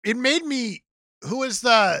 it made me, who is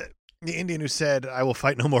the Indian who said, I will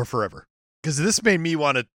fight no more forever? Because this made me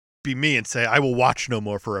want to be me and say, I will watch no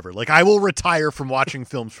more forever. Like, I will retire from watching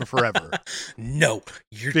films for forever. No,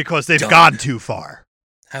 you're because they've done. Gone too far.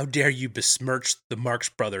 How dare you besmirch the Marx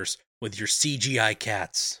Brothers with your CGI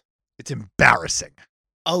cats? It's embarrassing.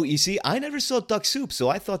 Oh, you see, I never saw Duck Soup, so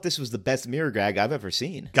I thought this was the best mirror gag I've ever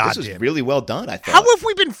seen. God this damn. was really well done, I thought. How have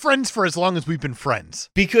we been friends for as long as we've been friends?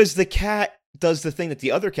 Because the cat does the thing that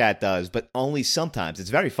the other cat does, but only sometimes.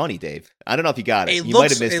 It's very funny, Dave. I don't know if you got it. You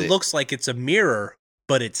might have missed it. It looks like it's a mirror,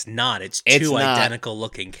 but it's not. It's two identical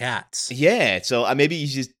looking cats. Yeah, so maybe you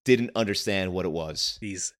just didn't understand what it was.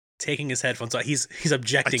 He's taking his headphones off. He's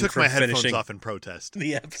objecting I took from my headphones finishing off in protest.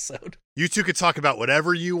 The episode. You two could talk about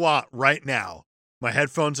whatever you want right now. My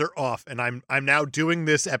headphones are off, and I'm now doing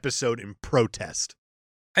this episode in protest.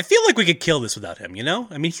 I feel like we could kill this without him, you know?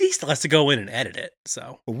 I mean, he still has to go in and edit it,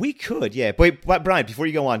 so. We could, yeah. But Brian, before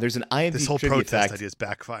you go on, there's an IMDb This whole trivia protest fact. idea is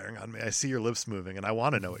backfiring on me. I see your lips moving, and I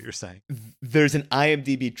want to know what you're saying. There's an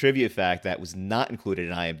IMDb trivia fact that was not included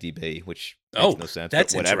in IMDb, which makes no sense.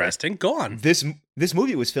 That's but whatever. interesting. Go on. This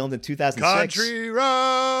movie was filmed in 2006. Country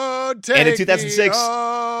road, take And in 2006,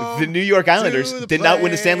 the New York Islanders the did not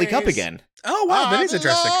win the Stanley Cup place. again. Oh, wow, that is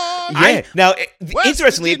interesting. Yeah. Now,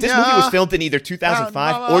 interestingly, if this movie was Virginia, filmed in either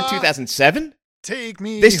 2005 or 2007, Take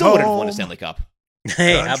me they still wouldn't have won a home. Stanley Cup.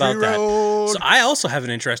 Hey, how about Country that? road. So I also have an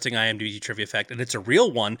interesting IMDb trivia fact, and it's a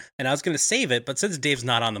real one. And I was going to save it, but since Dave's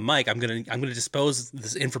not on the mic, I'm going to dispose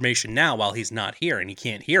this information now while he's not here and he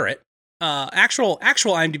can't hear it. Actual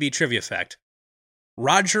IMDb trivia fact: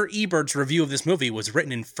 Roger Ebert's review of this movie was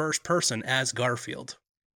written in first person as Garfield.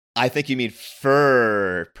 I think you mean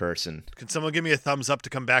fur person. Can someone give me a thumbs up to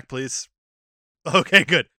come back, please? Okay,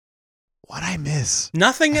 good. What'd I miss?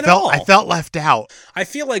 Nothing at all. I felt left out. I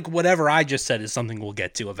feel like whatever I just said is something we'll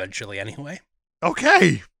get to eventually anyway.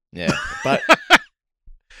 Okay. Yeah, but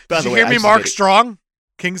Did you hear me, Mark Strong?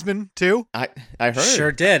 Kingsman 2? I heard.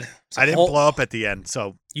 Sure did. I didn't blow up at the end,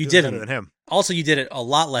 so You it was didn't. better than him. Also, you did it a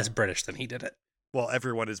lot less British than he did it. Well,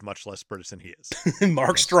 everyone is much less British than he is.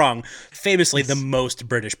 Mark Strong, famously the He's- most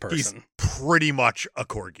British He's person. pretty much a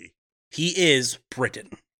corgi. He is Britain.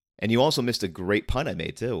 And you also missed a great pun I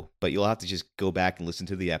made too, but you'll have to just go back and listen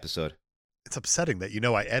to the episode. It's upsetting that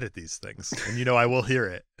I edit these things, and I will hear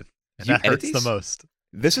it, and You that edit hurts the these? most.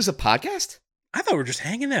 This is a podcast? I thought we were just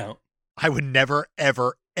hanging out. I would never,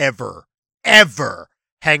 ever, ever, ever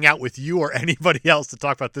hang out with you or anybody else to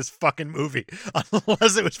talk about this fucking movie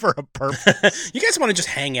unless it was for a purpose. You guys want to just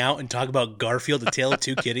hang out and talk about Garfield, A Tale of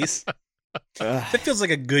Two Kitties? That feels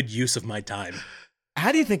like a good use of my time.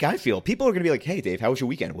 How do you think I feel? People are going to be like, hey, Dave, how was your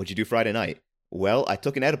weekend? What'd you do Friday night? Well, I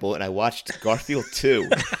took an edible and I watched Garfield 2.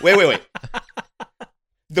 Wait.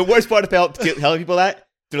 The worst part about telling people that,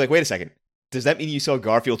 they're like, wait a second. Does that mean you saw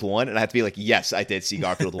Garfield 1? And I have to be like, yes, I did see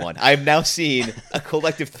Garfield 1. I have now seen a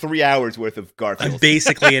collective 3 hours worth of Garfield. I'm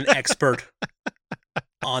basically an expert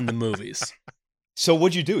on the movies. So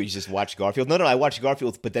what'd you do? You just watched Garfield? No, I watched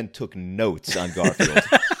Garfield, but then took notes on Garfield.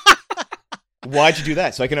 Why'd you do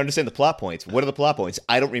that? So I can understand the plot points. What are the plot points?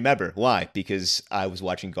 I don't remember. Why? Because I was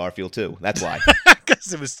watching Garfield 2. That's why.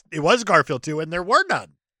 Because it was Garfield 2, and there were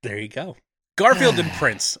none. There you go. Garfield and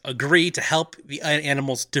Prince agree to help the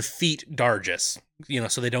animals defeat Dargis,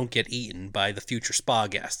 so they don't get eaten by the future spa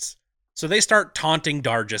guests. So they start taunting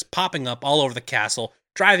Dargis, popping up all over the castle,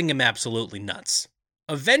 driving him absolutely nuts.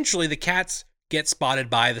 Eventually, the cats get spotted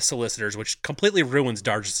by the solicitors, which completely ruins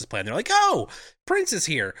Dargis' plan. They're like, oh, Prince is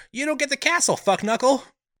here. You don't get the castle, fuckknuckle.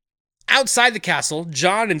 Outside the castle,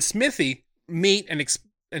 John and Smithy meet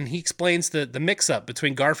and he explains the mix-up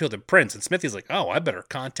between Garfield and Prince. And Smithy's like, oh, I better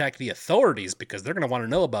contact the authorities because they're going to want to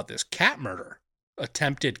know about this cat murder.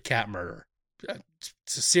 Attempted cat murder.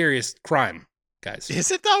 It's a serious crime, guys. Is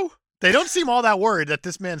it, though? They don't seem all that worried that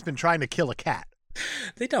this man's been trying to kill a cat.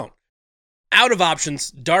 They don't. Out of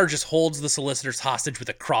options, Dargis holds the solicitors hostage with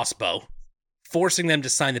a crossbow, forcing them to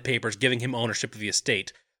sign the papers giving him ownership of the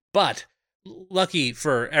estate. But, lucky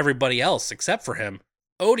for everybody else except for him,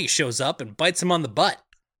 Odie shows up and bites him on the butt.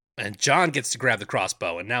 And John gets to grab the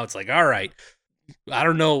crossbow, and now it's like, all right, I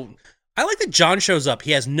don't know. I like that John shows up.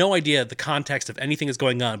 He has no idea the context of anything is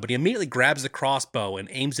going on, but he immediately grabs the crossbow and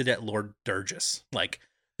aims it at Lord Dargis. Like,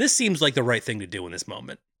 this seems like the right thing to do in this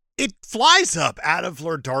moment. It flies up out of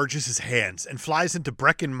Lord Dargis' hands and flies into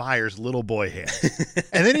Breckin Meyer's little boy hand.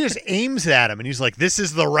 And then he just aims it at him, and he's like, this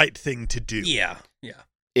is the right thing to do. Yeah.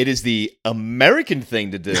 It is the American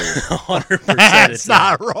thing to do. 100% That's it's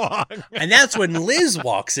not wrong. And that's when Liz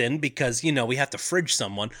walks in because, we have to fridge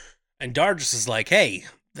someone. And Dargis is like, hey,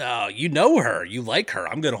 you know her. You like her.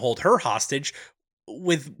 I'm going to hold her hostage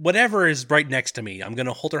with whatever is right next to me. I'm going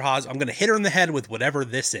to hold her hostage. I'm going to hit her in the head with whatever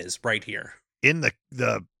this is right here. In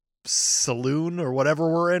the saloon or whatever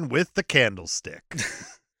we're in with the candlestick.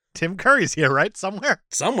 Tim Curry's here, right?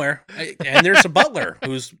 Somewhere. And there's a butler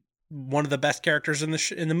who's one of the best characters in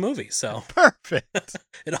the movie. So Perfect.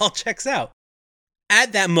 it all checks out.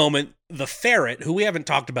 At that moment, the ferret, who we haven't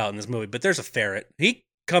talked about in this movie, but there's a ferret. He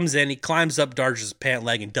comes in, he climbs up Dargis' pant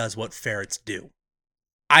leg and does what ferrets do.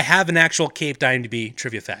 I have an actual Caped IMDb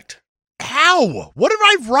trivia fact. How? What did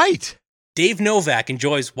I write? Dave Novak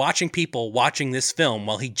enjoys watching people watching this film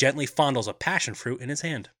while he gently fondles a passion fruit in his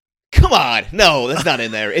hand. Come on. No, that's not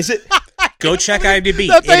in there. Is it? Go check IMDb.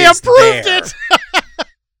 That they it is approved there. it.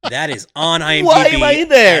 That is on IMDb Why am I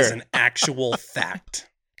there? as an actual fact.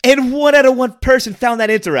 And 1 out of 1 person found that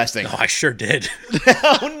interesting. Oh, I sure did.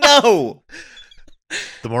 Oh, no.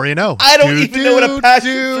 The more you know. I don't even know what a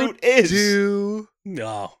passion fruit is.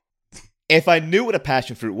 No. If I knew what a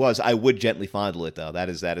passion fruit was, I would gently fondle it, though. That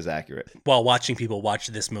is accurate. While watching people watch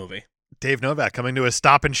this movie. Dave Novak coming to a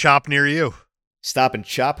Stop and Shop near you. Stop and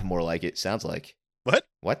Chop, more like it. Sounds like. What?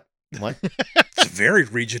 What? It's a very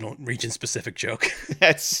region-specific joke.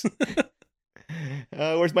 That's...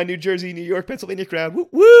 where's my New Jersey, New York, Pennsylvania crowd? Woo!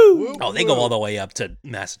 Woo! Oh, they go all the way up to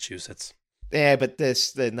Massachusetts. Yeah, but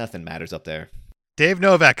nothing matters up there. Dave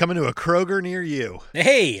Novak coming to a Kroger near you.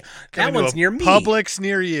 Hey, that one's near me. Publix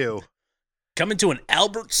near you. Coming to an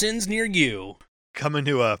Albertsons near you. Coming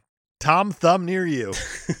to a Tom Thumb near you.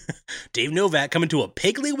 Dave Novak coming to a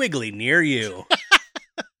Piggly Wiggly near you.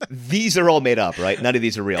 These are all made up, right? None of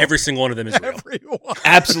these are real. Every single one of them is real. Everyone.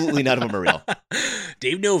 Absolutely none of them are real.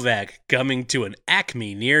 Dave Novak coming to an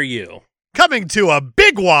Acme near you. Coming to a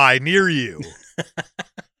Big Y near you.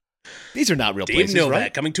 These are not real Dave places, Novak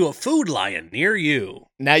right? coming to a Food Lion near you.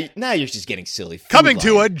 Now you're just getting silly. Food Coming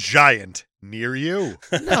to a Lion. Giant near you.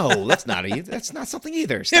 No, that's not something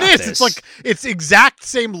either. Stop It is. this. It's like it's exact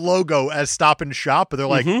same logo as Stop and Shop, but they're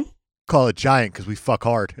like, call it Giant because we fuck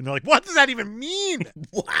hard. And they're like, what does that even mean?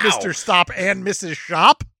 Wow. Mr. Stop and Mrs.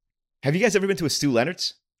 Shop? Have you guys ever been to a Stu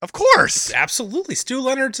Leonard's? Of course. Absolutely. Stu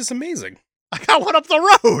Leonard's is amazing. I got one up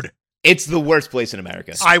the road. It's the worst place in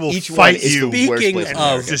America. I will Each fight one is you. the worst Speaking place in of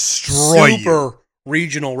America. Destroy super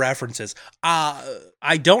regional references.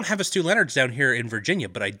 I don't have a Stu Leonard's down here in Virginia,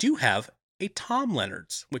 but I do have a Tom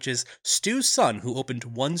Leonard's, which is Stu's son who opened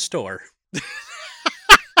one store.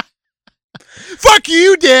 Fuck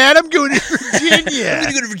you, Dad. I'm going to Virginia. I'm going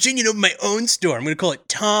to go to Virginia and open my own store. I'm going to call it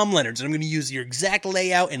Tom Leonard's, and I'm going to use your exact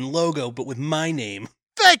layout and logo, but with my name.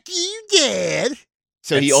 Fuck you, Dad.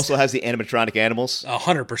 So he also has the animatronic animals.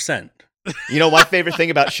 100%. You know, my favorite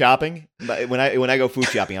thing about shopping, when I go food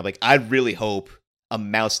shopping, I'm like, I really hope a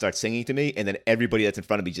mouse starts singing to me, and then everybody that's in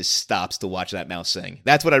front of me just stops to watch that mouse sing.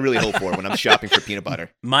 That's what I really hope for when I'm shopping for peanut butter.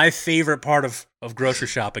 My favorite part of grocery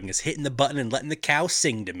shopping is hitting the button and letting the cow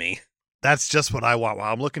sing to me. That's just what I want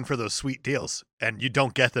while I'm looking for those sweet deals. And you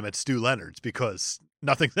don't get them at Stu Leonard's because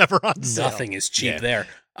nothing's ever on sale. Nothing is cheap Yeah. there.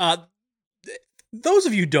 Those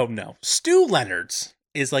of you who don't know, Stu Leonard's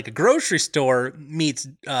is like a grocery store meets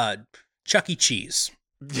Chuck E. Cheese.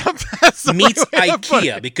 Yep, that's the Meets right way to put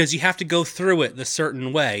IKEA it. because you have to go through it the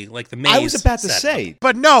certain way, like the maze. I was about to setup. say,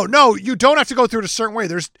 But no, you don't have to go through it a certain way.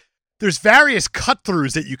 There's various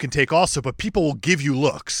cut-throughs that you can take also, but people will give you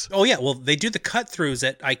looks. Oh yeah, well they do the cut-throughs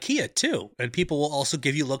at IKEA too, and people will also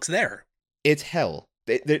give you looks there. it's hell.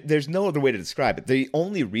 There's no other way to describe it. The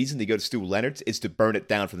only reason to go to Stu Leonard's is to burn it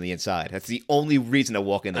down from the inside. That's the only reason to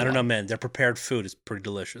walk in there. I don't know, man. Their prepared food is pretty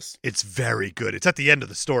delicious. It's very good. It's at the end of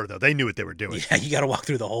the store, though. They knew what they were doing. Yeah, you got to walk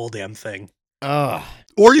through the whole damn thing. Ugh.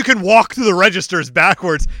 Or you can walk through the registers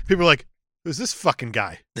backwards. People are like, who's this fucking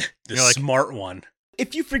guy? The You're like- smart one.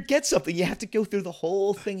 If you forget something, you have to go through the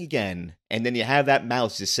whole thing again. And then you have that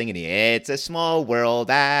mouse just singing, "It's a small world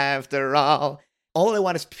after all." All I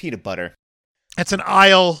want is peanut butter. It's an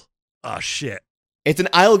aisle. Oh, shit. It's an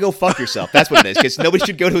aisle, go fuck yourself. That's what it is, because nobody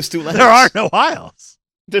should go to a Stu Leonard's. There are no aisles.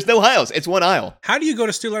 There's no aisles. It's one aisle. How do you go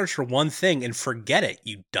to Stu Leonard's for one thing and forget it,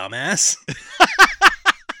 you dumbass?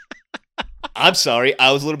 I'm sorry.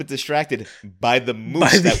 I was a little bit distracted by the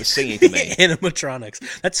moose that was singing to me.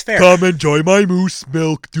 Animatronics. That's fair. Come enjoy my moose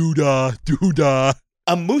milk. Doo-dah, doo-dah.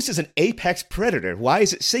 A moose is an apex predator. Why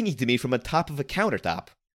is it singing to me from on top of a countertop?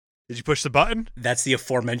 Did you push the button? That's the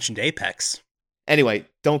aforementioned Apex. Anyway,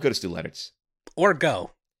 don't go to Stu Leonard's. Or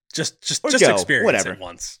go. Just Or just go, experience whatever. it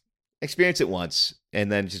once. Experience it once,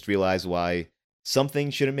 and then just realize why something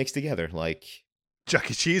shouldn't mix together. Like, Chuck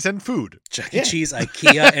E. Cheese and food. Chuck E. Yeah. Cheese,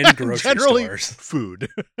 IKEA, and grocery Generally, stores. food.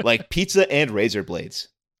 like pizza and razor blades.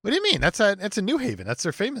 What do you mean? That's a New Haven. That's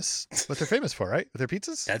what they're famous for, right? With their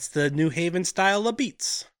pizzas? That's the New Haven style of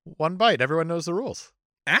beats. One bite. Everyone knows the rules.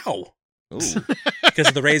 Ow. Ooh. Because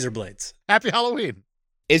of the razor blades. Happy Halloween.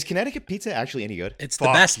 Is Connecticut pizza actually any good? It's the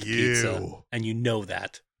Fuck best you. pizza. And you know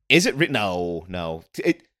that. Is it? No.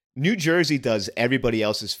 New Jersey does everybody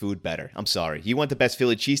else's food better. I'm sorry. You want the best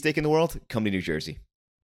Philly cheesesteak in the world? Come to New Jersey.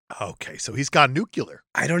 Okay, so he's gone nuclear.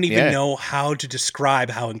 I don't even Yeah. know how to describe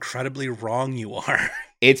how incredibly wrong you are.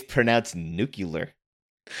 It's pronounced nuclear.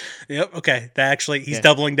 Yep. Okay. That actually, he's Yeah.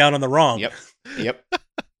 doubling down on the wrong. Yep.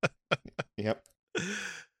 Yep.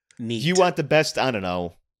 Neat. You want the best? I don't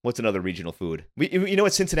know. What's another regional food? You know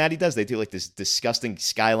what Cincinnati does? They do like this disgusting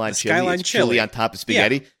skyline The chili. skyline It's chili chili. on top of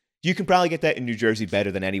spaghetti. You can probably get that in New Jersey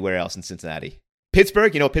better than anywhere else in Cincinnati.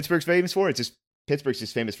 Pittsburgh, you know what Pittsburgh's famous for? Pittsburgh's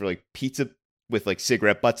just famous for like pizza with like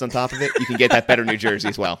cigarette butts on top of it. You can get that better in New Jersey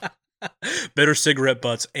as well. Better cigarette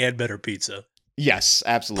butts and better pizza. Yes,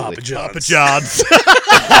 absolutely. Papa John's. Papa John's.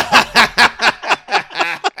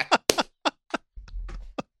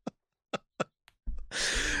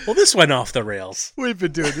 Well, this went off the rails. We've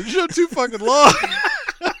been doing the show too fucking long.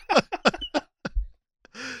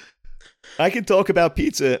 I can talk about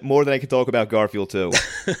pizza more than I can talk about Garfield too.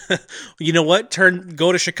 You know what?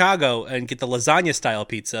 Go to Chicago and get the lasagna style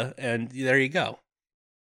pizza, and there you go.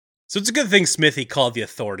 So it's a good thing Smithy called the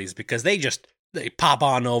authorities, because they pop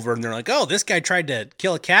on over and they're like, "Oh, this guy tried to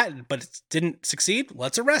kill a cat, but it didn't succeed.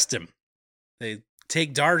 Let's arrest him." They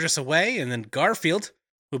take Dargis away, and then Garfield,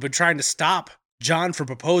 who'd been trying to stop John from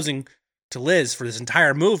proposing to Liz for this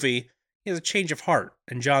entire movie, he has a change of heart.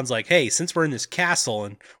 And John's like, "Hey, since we're in this castle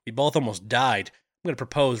and we both almost died, I'm going to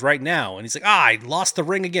propose right now." And he's like, "I lost the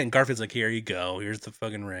ring again." Garfield's like, "Here you go. Here's the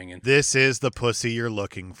fucking ring." And This is the pussy you're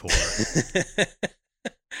looking for.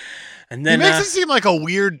 and then He makes it seem like a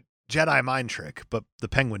weird Jedi mind trick, but the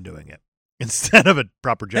Penguin doing it instead of a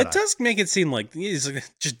proper Jedi. it does make it seem like he's like,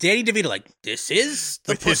 just Danny DeVito, like, "This is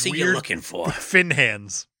the With his pussy you're weird looking for." Fin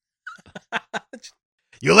hands.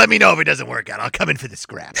 You let me know if it doesn't work out. I'll come in for the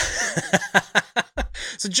scrap.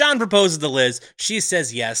 So John proposes to Liz. She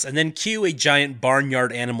says yes, and then cue a giant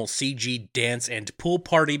barnyard animal CG dance and pool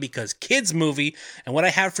party because kids movie. And what I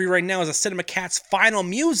have for you right now is a Cinema Cat's final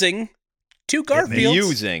musing to Garfield.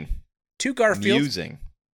 To Garfield.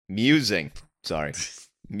 Musing. Sorry.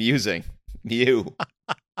 Musing. Mew.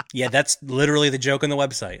 Yeah, that's literally the joke on the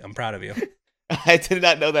website. I'm proud of you. I did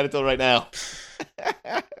not know that until right now.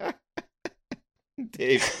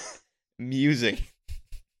 Dave. Musing.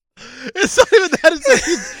 It's not even that.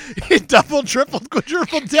 It's like he doubled, tripled,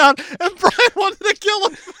 quadrupled down, and Brian wanted to kill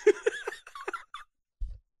him.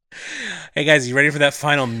 Hey guys, you ready for that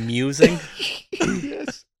final musing?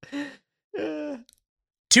 Yes.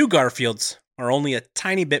 Two Garfields are only a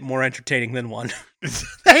tiny bit more entertaining than one.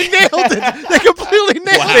 They nailed it. They completely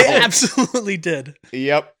nailed Wow. They it. absolutely did.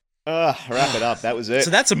 Yep. Wrap it up. That was it.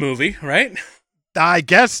 So that's a movie, right? I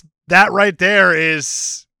guess that right there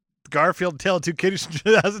is Garfield Tale of Two Kitties from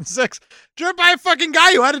 2006. Driven by a fucking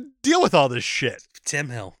guy who had to deal with all this shit. Tim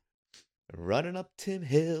Hill. Running up Tim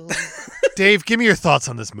Hill. Dave, give me your thoughts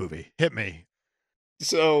on this movie. Hit me.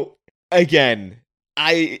 So, again,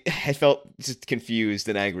 I felt just confused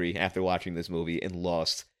and angry after watching this movie and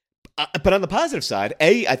lost. But on the positive side,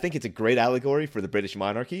 I think it's a great allegory for the British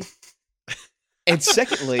monarchy. And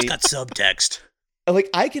secondly, It's got subtext. like,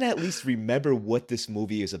 I can at least remember what this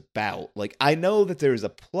movie is about. Like, I know that there is a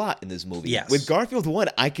plot in this movie. Yes. With Garfield 1,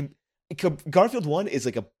 Garfield 1 is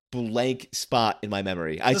like a blank spot in my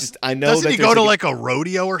memory. I know Doesn't that he go to like a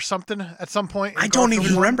rodeo or something at some point? I don't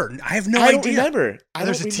even remember. I have no idea. I don't remember.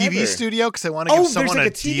 There's a TV studio because they want to give someone there's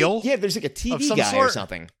like a deal. Yeah, there's like a TV some guy or sort.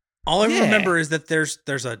 something. All I Yeah. remember is that there's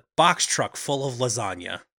a box truck full of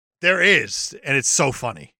lasagna. There is, and it's so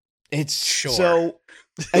funny. It's Sure. so,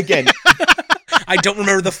 again, I don't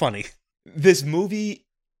remember the funny. this movie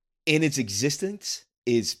in its existence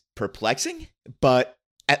is perplexing, but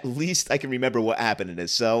at least I can remember what happened in it.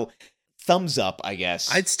 So, thumbs up, I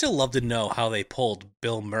guess. I'd still love to know how they pulled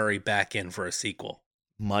Bill Murray back in for a sequel.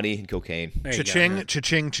 Money and cocaine. There you go, Cha-ching, man.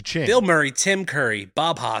 cha-ching, cha-ching. Bill Murray, Tim Curry,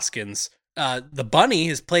 Bob Hoskins. The bunny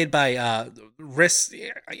is played by Rhys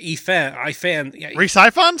Ifan. Reese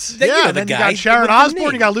Ifans? You know Yeah, the then you guy got Sharon with the Osbourne,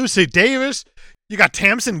 name. you got Lucy Davis, you got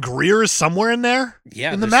Tamsin Greer is somewhere in there.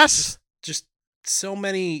 Yeah, in the there's mess. Just so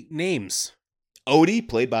many names. Odie,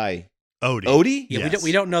 played by Odie. Odie? Yeah, Yes.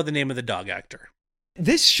 we don't know the name of the dog actor.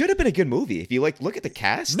 This should have been a good movie. If you look at the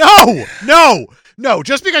cast. No.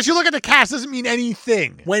 Just because you look at the cast doesn't mean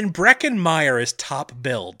anything. When Breckenmeyer is top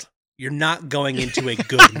billed, you're not going into a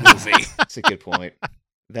good movie. That's a good point.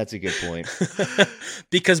 That's a good point.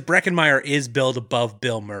 Because Breckenmeyer is billed above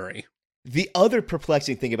Bill Murray. The other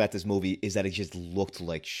perplexing thing about this movie is that it just looked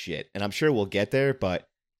like shit. And I'm sure we'll get there, but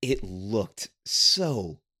it looked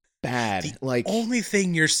so bad. The only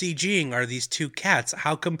thing you're CGing are these two cats.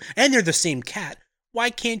 How come? And they're the same cat. Why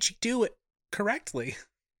can't you do it correctly?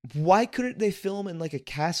 Why couldn't they film in like a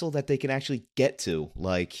castle that they can actually get to?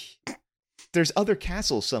 Like, there's other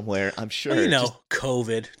castles somewhere, I'm sure. Well,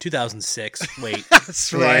 COVID, 2006. Wait.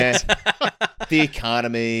 That's right. Yeah. The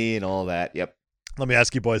economy and all that. Yep. Let me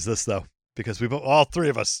ask you boys this, though, because all three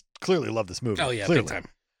of us clearly love this movie. Oh, yeah, clearly. big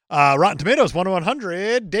time. Rotten Tomatoes, 1 to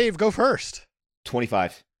 100. Dave, go first.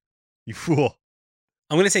 25. You fool.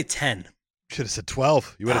 I'm going to say 10. Should have said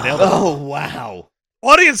 12. You would have nailed it. Oh, wow.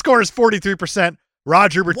 Audience score is 43%.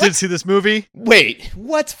 Roger Ebert did see this movie. Wait,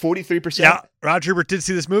 what? 43%? Yeah, Roger Ebert did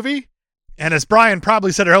see this movie. And as Brian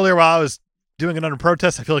probably said earlier while I was doing it under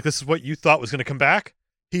protest, I feel like this is what you thought was going to come back.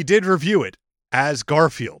 He did review it as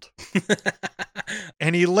Garfield.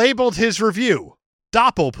 And he labeled his review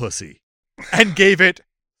Doppelpussy and gave it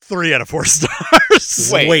 3 out of 4 stars.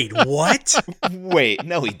 Wait, what? Wait,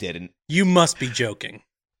 no, he didn't. You must be joking.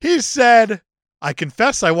 He said, I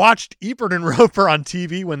confess I watched Ebert and Roper on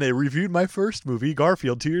TV when they reviewed my first movie,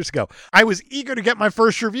 Garfield, 2 years ago. I was eager to get my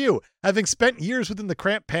first review. Having spent years within the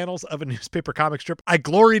cramped panels of a newspaper comic strip, I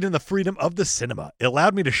gloried in the freedom of the cinema. It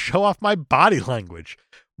allowed me to show off my body language,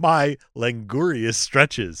 my languorous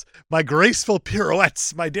stretches, my graceful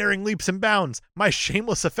pirouettes, my daring leaps and bounds, my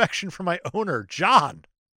shameless affection for my owner, John.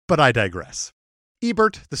 But I digress.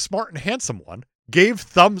 Ebert, the smart and handsome one, gave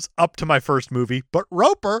thumbs up to my first movie, but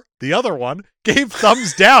Roper, the other one, gave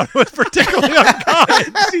thumbs down. It was particularly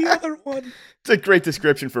unkind. The other one. It's a great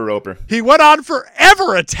description for Roper. He went on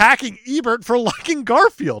forever attacking Ebert for liking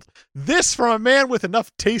Garfield. This from a man with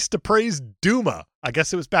enough taste to praise Duma. I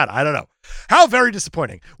guess it was bad. I don't know. How very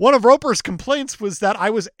disappointing. One of Roper's complaints was that I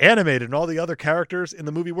was animated and all the other characters in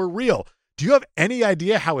the movie were real. Do you have any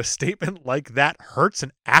idea how a statement like that hurts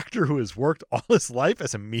an actor who has worked all his life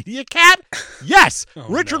as a media cat? Yes,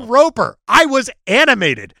 Richard Roper. I was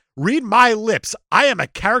animated. Read my lips. I am a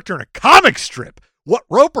character in a comic strip. What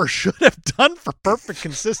Roper should have done for perfect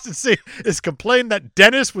consistency is complain that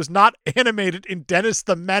Dennis was not animated in Dennis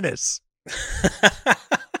the Menace.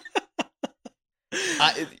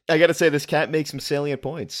 I gotta say, this cat makes some salient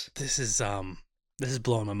points. This is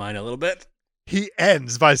blowing my mind a little bit. He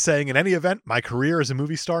ends by saying, in any event, my career as a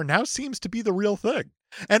movie star now seems to be the real thing.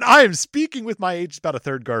 And I am speaking with my age about a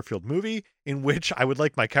third Garfield movie in which I would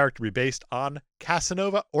like my character to be based on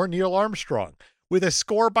Casanova or Neil Armstrong, with a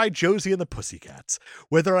score by Josie and the Pussycats.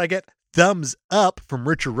 Whether I get thumbs up from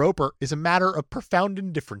Richard Roper is a matter of profound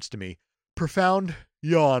indifference to me. Profound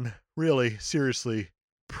yawn. Really, seriously,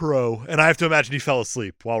 pro. And I have to imagine he fell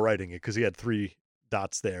asleep while writing it because he had 3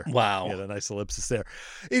 dots there. Wow. He had a nice ellipsis there.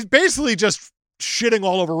 He's basically just shitting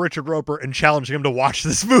all over Richard Roper and challenging him to watch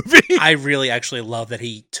this movie. I really actually love that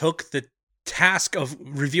he took the task of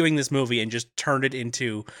reviewing this movie and just turned it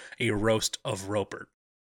into a roast of Roper.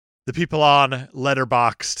 The people on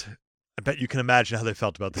Letterboxd, I bet you can imagine how they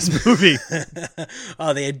felt about this movie.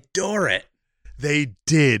 Oh, they adore it. They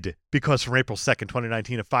did, because from April 2nd,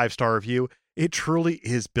 2019, a 5-star review, it truly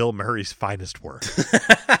is Bill Murray's finest work.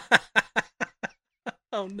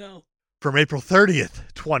 Oh, no. From April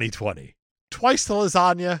 30th, 2020, twice the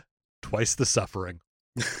lasagna, twice the suffering.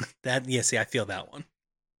 See, I feel that one.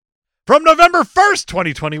 From November 1st,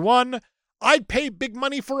 2021, I'd pay big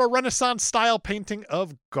money for a Renaissance-style painting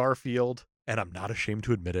of Garfield, and I'm not ashamed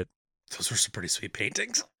to admit it. Those were some pretty sweet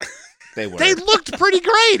paintings. They were. They looked pretty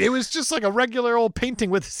great. It was just like a regular old painting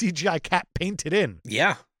with CGI cat painted in.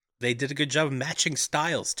 Yeah, they did a good job of matching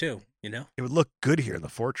styles, too, you know? It would look good here in the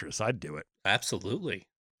fortress. I'd do it. Absolutely.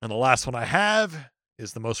 And the last one I have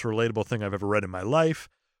is the most relatable thing I've ever read in my life.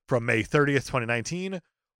 From May 30th, 2019.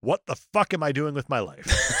 What the fuck am I doing with my life?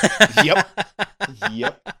 Yep.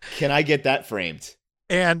 Can I get that framed?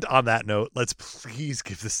 And on that note, let's please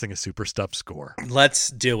give this thing a super stuffed score. Let's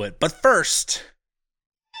do it. But first...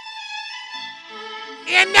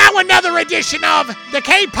 And now another edition of the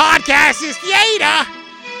K Podcast is Theater.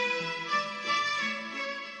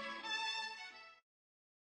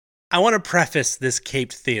 I want to preface this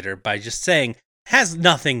Caped Theater by just saying, has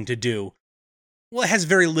nothing to do, well, it has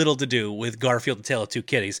very little to do with Garfield, The Tale of Two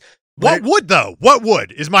Kitties. What would, though? What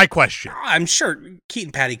would, is my question. I'm sure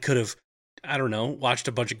Keaton Patty could have, I don't know, watched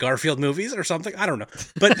a bunch of Garfield movies or something. I don't know.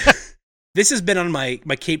 But this has been on my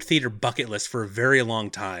Caped Theater bucket list for a very long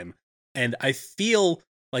time. And I feel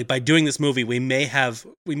like by doing this movie, we may have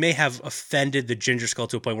offended the Ginger Skull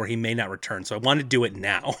to a point where he may not return. So I want to do it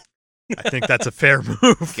now. I think that's a fair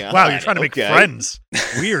move. God, wow, you're trying to make friends.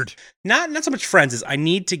 Weird. Not so much friends as I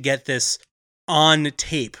need to get this on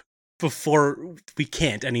tape before we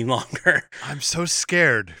can't any longer. I'm so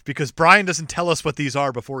scared because Brian doesn't tell us what these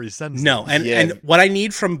are before he sends them. No, and what I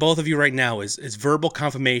need from both of you right now is verbal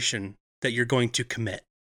confirmation that you're going to commit.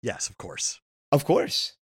 Yes, of course. Of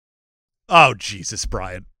course. Oh, Jesus,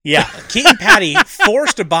 Brian. Yeah. Keaton Patty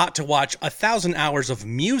forced a bot to watch 1,000 hours of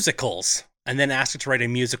musicals and then asked it to write a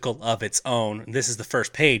musical of its own. This is the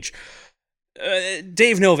first page.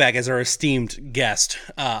 Dave Novak, as our esteemed guest,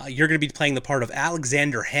 you're going to be playing the part of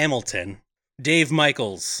Alexander Hamilton. Dave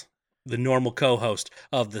Michaels, the normal co-host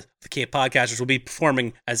of the K Podcasters, will be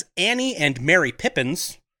performing as Annie and Mary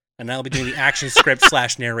Pippins, and I'll be doing the action script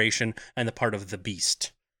 / narration and the part of the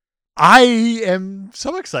Beast. I am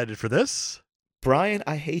so excited for this. Brian,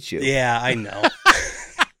 I hate you. Yeah, I know.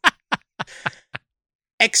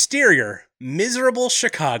 Exterior, miserable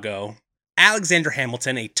Chicago. Alexander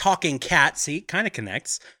Hamilton, a talking cat, see, kind of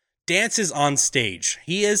connects, dances on stage.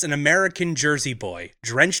 He is an American Jersey boy,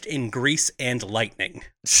 drenched in grease and lightning.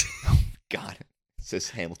 God, says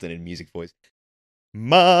Hamilton in music voice.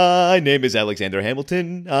 My name is Alexander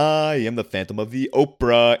Hamilton. I am the Phantom of the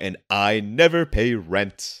Opera, and I never pay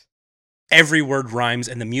rent. Every word rhymes,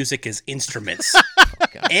 and the music is instruments. Oh,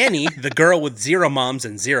 Annie, the girl with 0 moms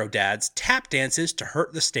and 0 dads, tap dances to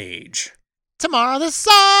hurt the stage. Tomorrow the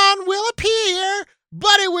sun will appear,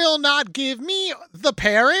 but it will not give me the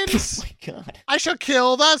parents. Oh my God. I shall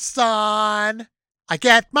kill the sun. I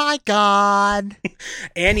get my gun.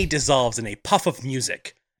 Annie dissolves in a puff of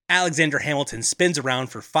music. Alexander Hamilton spins around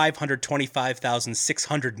for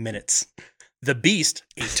 525,600 minutes. The Beast,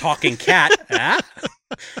 a talking cat,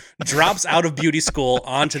 drops out of beauty school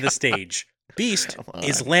onto the stage. Beast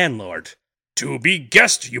is landlord. To be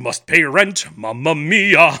guest, you must pay rent, mamma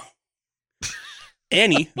mia.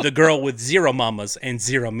 Annie, the girl with 0 mamas and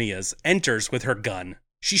 0 mias, enters with her gun.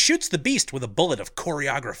 She shoots the Beast with a bullet of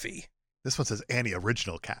choreography. This one says Annie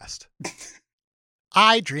original cast.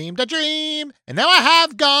 I dreamed a dream, and now I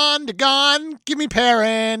have gone to gone. Give me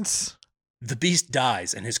parents. The Beast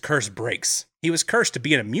dies, and his curse breaks. He was cursed to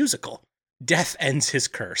be in a musical. Death ends his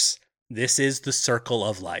curse. This is the circle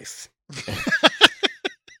of life.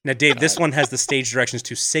 Now, Dave, this one has the stage directions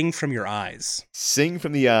to Sing From Your Eyes. Sing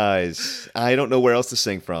from the eyes. I don't know where else to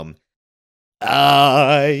sing from.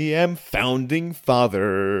 I am founding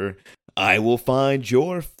father. I will find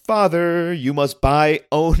your father. You must buy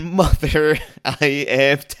own mother. I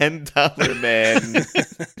am $10 man.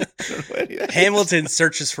 Hamilton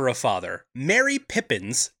searches for a father. Mary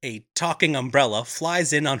Pippins, a talking umbrella,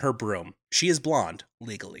 flies in on her broom. She is blonde,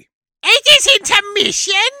 legally. Is this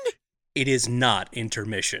intermission? It is not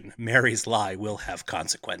intermission. Mary's lie will have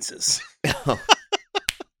consequences.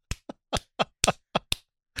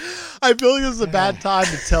 I feel like this is a bad time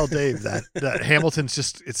to tell Dave that Hamilton's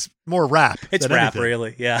just, it's more rap. It's than rap, anything.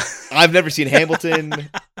 really, yeah. I've never seen Hamilton.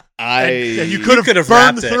 And you could have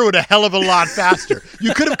burned through it a hell of a lot faster.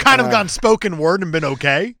 You could have kind of gone spoken word and been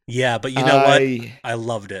okay. Yeah, but you know what? I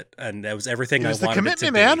loved it, and that was everything I wanted it to be. It was the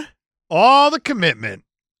commitment, man. All the commitment.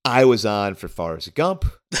 I was on for Forrest Gump.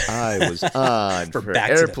 I was on for Back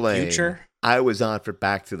Airplane. to the Future. I was on for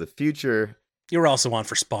Back to the Future. You were also on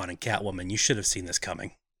for Spawn and Catwoman. You should have seen this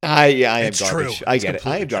coming. I am It's garbage. true. I It's get it.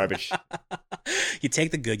 I am completely garbage. You take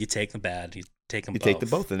the good, you take the bad, you take them You both. take them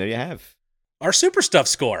both, and there you have. Our super stuff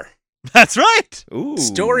score. That's right. Ooh.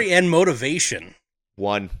 Story and motivation.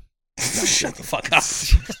 1. Shut the fuck up.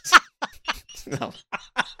 No.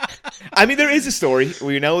 I mean, there is a story.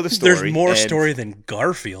 We know the story. There's more story than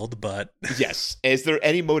Garfield, but... Yes. Is there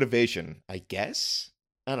any motivation? I guess.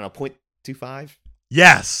 I don't know, 0.25?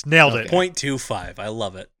 Yes, nailed it. 0.25. I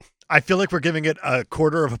love it. I feel like we're giving it a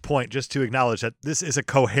quarter of a point just to acknowledge that this is a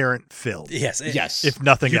coherent film. Yes. Yes. If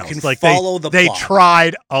nothing You else. can Like follow the they plot.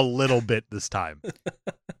 tried a little bit this time.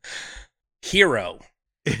 Hero.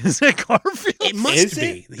 Is it Garfield? It must Is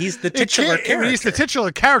be. He's the It titular can't- character. He's the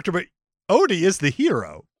titular character, but Odie is the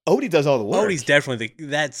hero. Odie does all the work. Odie's definitely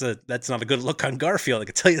that's not a good look on Garfield, I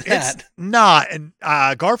can tell you that. It's not. And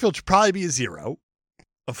Garfield should probably be a 0.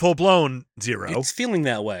 A full-blown 0. It's feeling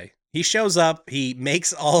that way. He shows up, he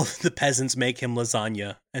makes all of the peasants make him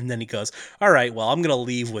lasagna, and then he goes, all right, well, I'm going to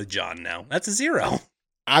leave with John now. That's a 0.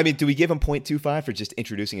 I mean, do we give him 0.25 for just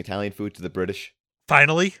introducing Italian food to the British?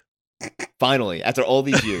 Finally. Finally, after all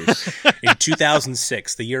these years. In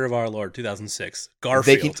 2006, the year of our Lord, 2006, They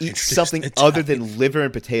Garfield can eat introduced something Italian- other than liver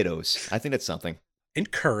and potatoes. I think that's something. And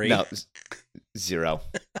curry. No, 0.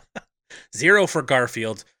 0 for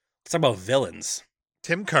Garfield. Let's talk about villains.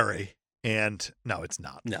 Tim Curry. And no, it's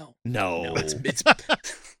not. No. No. No, it's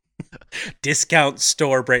discount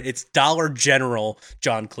store brand. It's Dollar General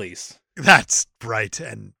John Cleese. That's right.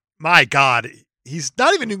 And my God, he's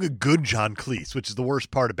not even doing a good John Cleese, which is the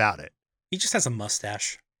worst part about it. He just has a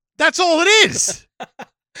mustache. That's all it is.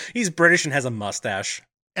 He's British and has a mustache.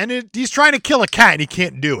 And he's trying to kill a cat and he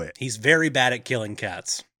can't do it. He's very bad at killing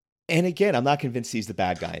cats. And again, I'm not convinced he's the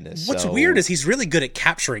bad guy in this. What's so- weird is he's really good at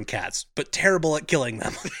capturing cats, but terrible at killing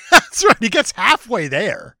them. That's right. He gets halfway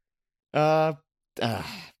there. 0.0?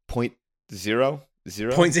 0?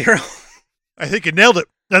 0.0. I think you nailed it.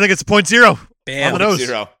 I think it's a 0.0. Bam. On the nose.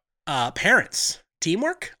 0. Parents.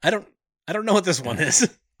 Teamwork? I don't know what this one is.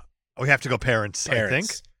 We have to go parents, I think.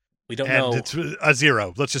 Parents. We don't And know. it's a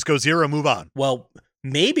 0. Let's just go 0, move on. Well,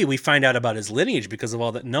 maybe we find out about his lineage because of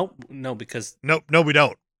all that. No, because Nope, no, we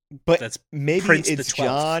don't. But that's maybe Prince the it's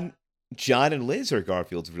 12th. John and Liz are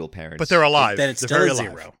Garfield's real parents. But they're alive. then it's They're still very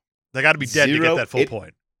a alive. 0. They got to be dead to 0, get that full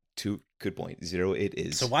point. Good point. 0 it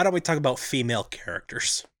is. So why don't we talk about female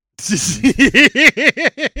characters?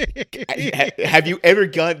 Have you ever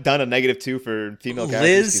done a -2 for female characters?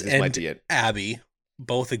 Liz This might and be it. Abby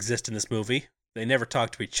both exist in this movie. They never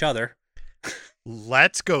talk to each other.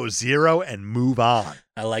 Let's go 0 and move on.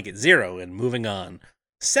 I like it. 0 and moving on.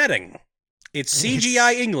 Setting. It's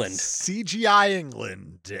CGI England. CGI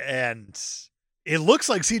England. And it looks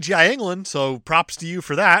like CGI England, so props to you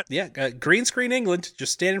for that. Yeah, green screen England.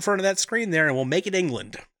 Just stand in front of that screen there and we'll make it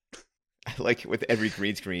England. Like with every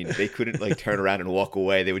green screen, they couldn't like turn around and walk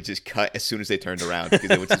away. They would just cut as soon as they turned around because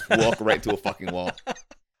they would just walk right into a fucking wall.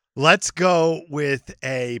 Let's go with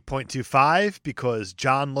a 0.25 because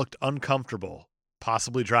John looked uncomfortable,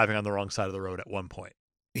 possibly driving on the wrong side of the road at one point.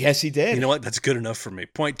 Yes, he did. You know what? That's good enough for me.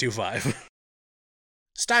 0.25.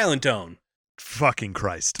 Style and tone. Fucking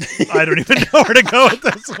Christ. I don't even know where to go with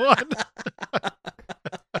this one.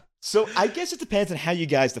 So I guess it depends on how you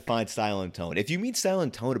guys define style and tone. If you mean style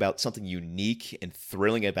and tone about something unique and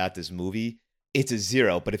thrilling about this movie, it's a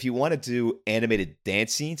 0. But if you want to do animated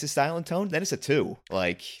dance scenes as style and tone, then it's a 2.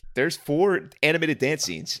 Like, there's 4 animated dance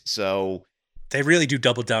scenes. So They really do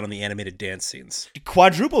double down on the animated dance scenes.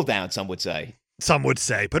 quadruple down, some would say. Some would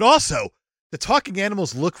say. But also, the talking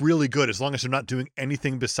animals look really good as long as they're not doing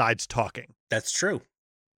anything besides talking. That's true.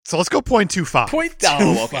 So let's go 0.25. 0.25.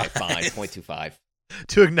 Oh, okay, fine. 0.25.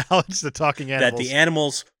 To acknowledge the talking animals. That the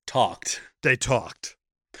animals talked. They talked.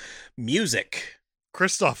 Music.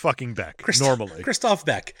 Christoph fucking Beck, normally. Christoph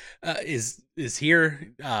Beck is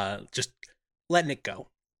here just letting it go.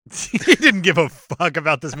 He didn't give a fuck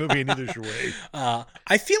about this movie, and neither should we.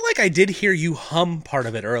 I feel like I did hear you hum part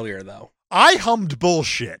of it earlier, though. I hummed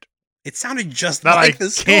bullshit. It sounded just That like I the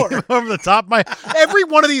score. came over the top of my... Every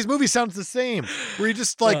one of these movies sounds the same. Where you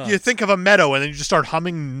just, like, you think of a meadow, and then you just start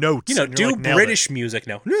humming notes. You know, and you're do like, nailed British music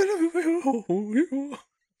now.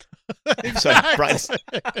 Sorry, Brian,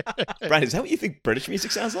 Brian, is that what you think British music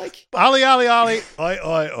sounds like? Ollie, ollie, ollie. Oi,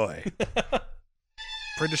 oi, oi.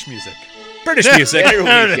 British music. British music. There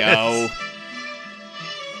There we it go.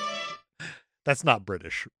 That's not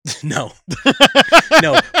British. No.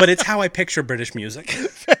 No, but it's how I picture British music.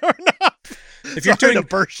 Fair enough. If you're Sorry doing to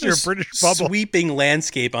burst your British bubble. sweeping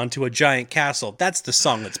landscape onto a giant castle, that's the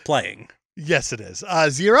song that's playing. Yes, it is.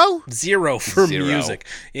 0? 0 for 0. music.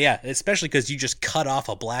 Yeah, especially because you just cut off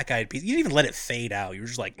a black-eyed piece. You didn't even let it fade out. You were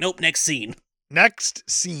just like, nope, next scene. Next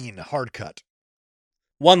scene, hard cut.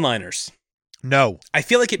 One-liners. No. I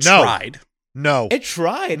feel like it No. tried. No. It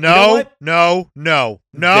tried. No, You know what? no.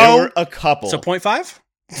 There were a couple. So 0.5?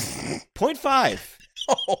 0.5.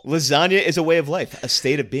 Oh. Lasagna is a way of life, a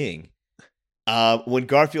state of being. When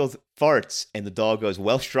Garfield farts and the dog goes,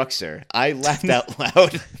 "Well struck, sir," I laughed out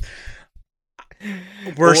loud.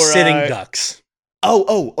 We're Or, sitting ducks.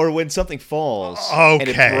 Or when something falls and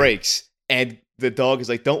Okay. it breaks, and the dog is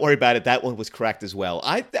like, "Don't worry about it. That one was cracked as well."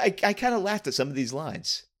 I kind of laughed at some of these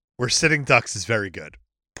lines. We're sitting ducks is very good.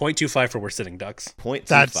 0.25 for We're Sitting Ducks. 0.25.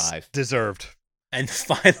 That's deserved. And the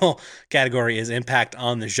final category is impact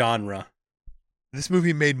on the genre. This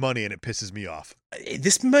movie made money and it pisses me off.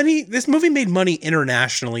 This movie made money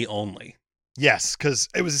internationally only. Yes, because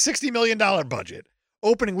it was a $60 million budget.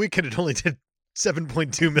 Opening weekend, it only did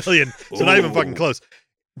 $7.2 million, so not even fucking close.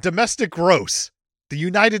 Domestic gross, the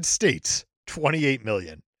United States, $28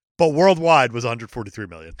 million. But worldwide was $143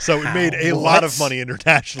 million. So it made a lot of money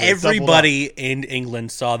internationally. Everybody in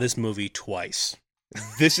England saw this movie twice.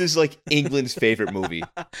 This is like England's favorite movie.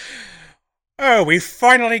 Oh, we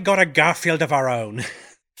finally got a Garfield of our own.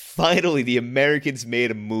 Finally, the Americans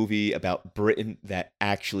made a movie about Britain that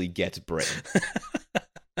actually gets Britain.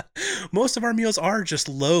 Most of our meals are just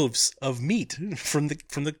loaves of meat from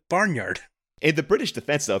the barnyard. In the British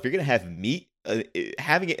defense, though, if you're going to have meat,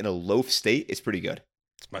 having it in a loaf state is pretty good.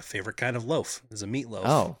 It's my favorite kind of loaf, is a meatloaf.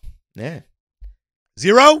 Oh, yeah.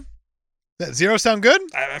 0? That 0 sound good?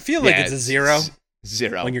 I feel like it's a 0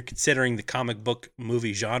 0. when you're considering the comic book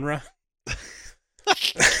movie genre.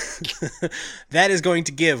 That is going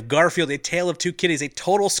to give Garfield, A Tale of Two Kitties, a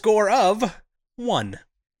total score of 1.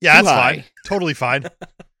 Yeah, Too that's high. fine. Totally fine.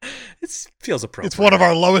 It feels appropriate. It's one of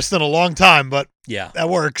our lowest in a long time, but yeah, that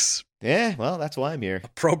works. Yeah, well, that's why I'm here.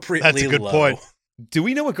 appropriately That's a good low. point. Do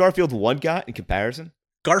we know what Garfield 1 got in comparison?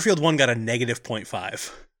 Garfield 1 got a negative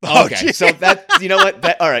 0.5. Oh, Okay, gee. so that, you know what?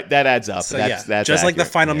 All right, that adds up. So that's yeah, just like the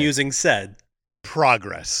accurate. final Yeah. musing said,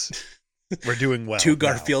 Progress. We're doing well. two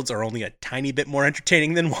now. Garfields are only a tiny bit more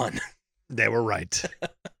entertaining than one. They were right.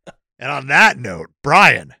 And on that note,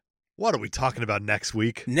 Brian, what are we talking about next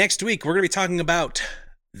week? Next week, we're going to be talking about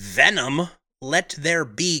Venom, Let There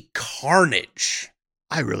Be Carnage.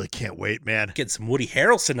 I really can't wait, man. Get some Woody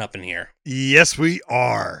Harrelson up in here. Yes, we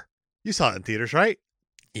are. You saw it in theaters, right?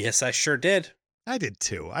 Yes, I sure did. I did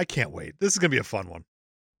too. I can't wait. This is going to be a fun one.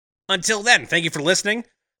 Until then, thank you for listening.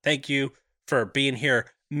 Thank you for being here,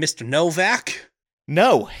 Mr. Novak.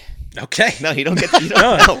 No. Okay. No, you don't get to,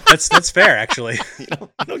 no. That's fair, actually. You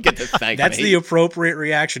don't get to thank That's me. the appropriate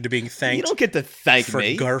reaction to being thanked. You don't get to thank for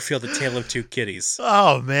me. Garfield, The Tale of Two Kitties.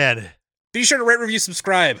 Oh, man. Be sure to rate, review,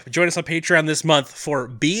 subscribe. Join us on Patreon this month for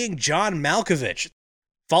Being John Malkovich.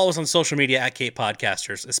 Follow us on social media at Cape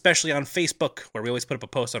Podcasters, especially on Facebook, where we always put up a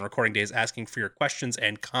post on recording days asking for your questions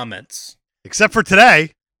and comments. Except for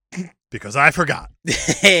today, because I forgot.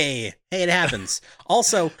 Hey, it happens.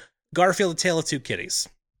 Also, Garfield, The Tale of Two Kitties.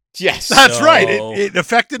 Yes. That's So- right. It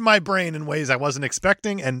affected my brain in ways I wasn't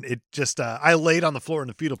expecting, and it just, I laid on the floor in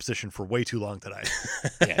the fetal position for way too long today.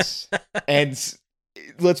 Yes. And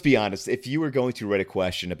let's be honest, if you were going to write a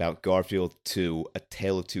question about Garfield 2, A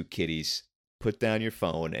Tale of Two Kitties, put down your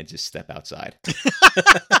phone and just step outside.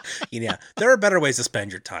 Yeah, there are better ways to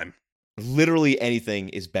spend your time. Literally anything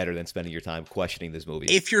is better than spending your time questioning this movie.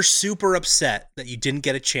 If you're super upset that you didn't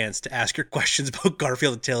get a chance to ask your questions about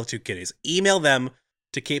Garfield, The Tale of Two Kitties, email them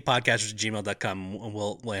to capepodcasters@gmail.com and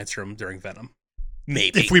we'll answer them during Venom.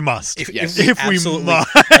 Maybe. If we must. If Yes. we If we absolutely,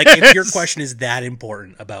 must. like, if your question is that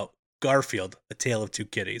important about Garfield, A Tale of Two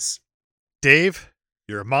Kitties. Dave,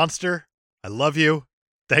 you're a monster. I love you.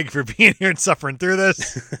 Thank you for being here and suffering through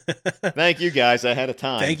this. Thank you guys ahead of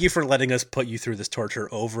time. Thank you for letting us put you through this torture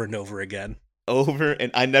over and over again. Over,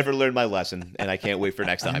 and I never learned my lesson, and I can't wait for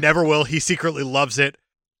next I time. never will. He secretly loves it.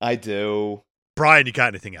 I do. Brian, you got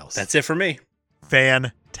anything else? That's it for me.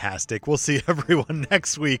 Fantastic. We'll see everyone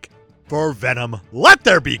next week for Venom. Let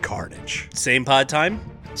there be carnage. Same pod time.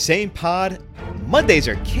 Same pod. Mondays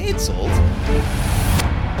are canceled.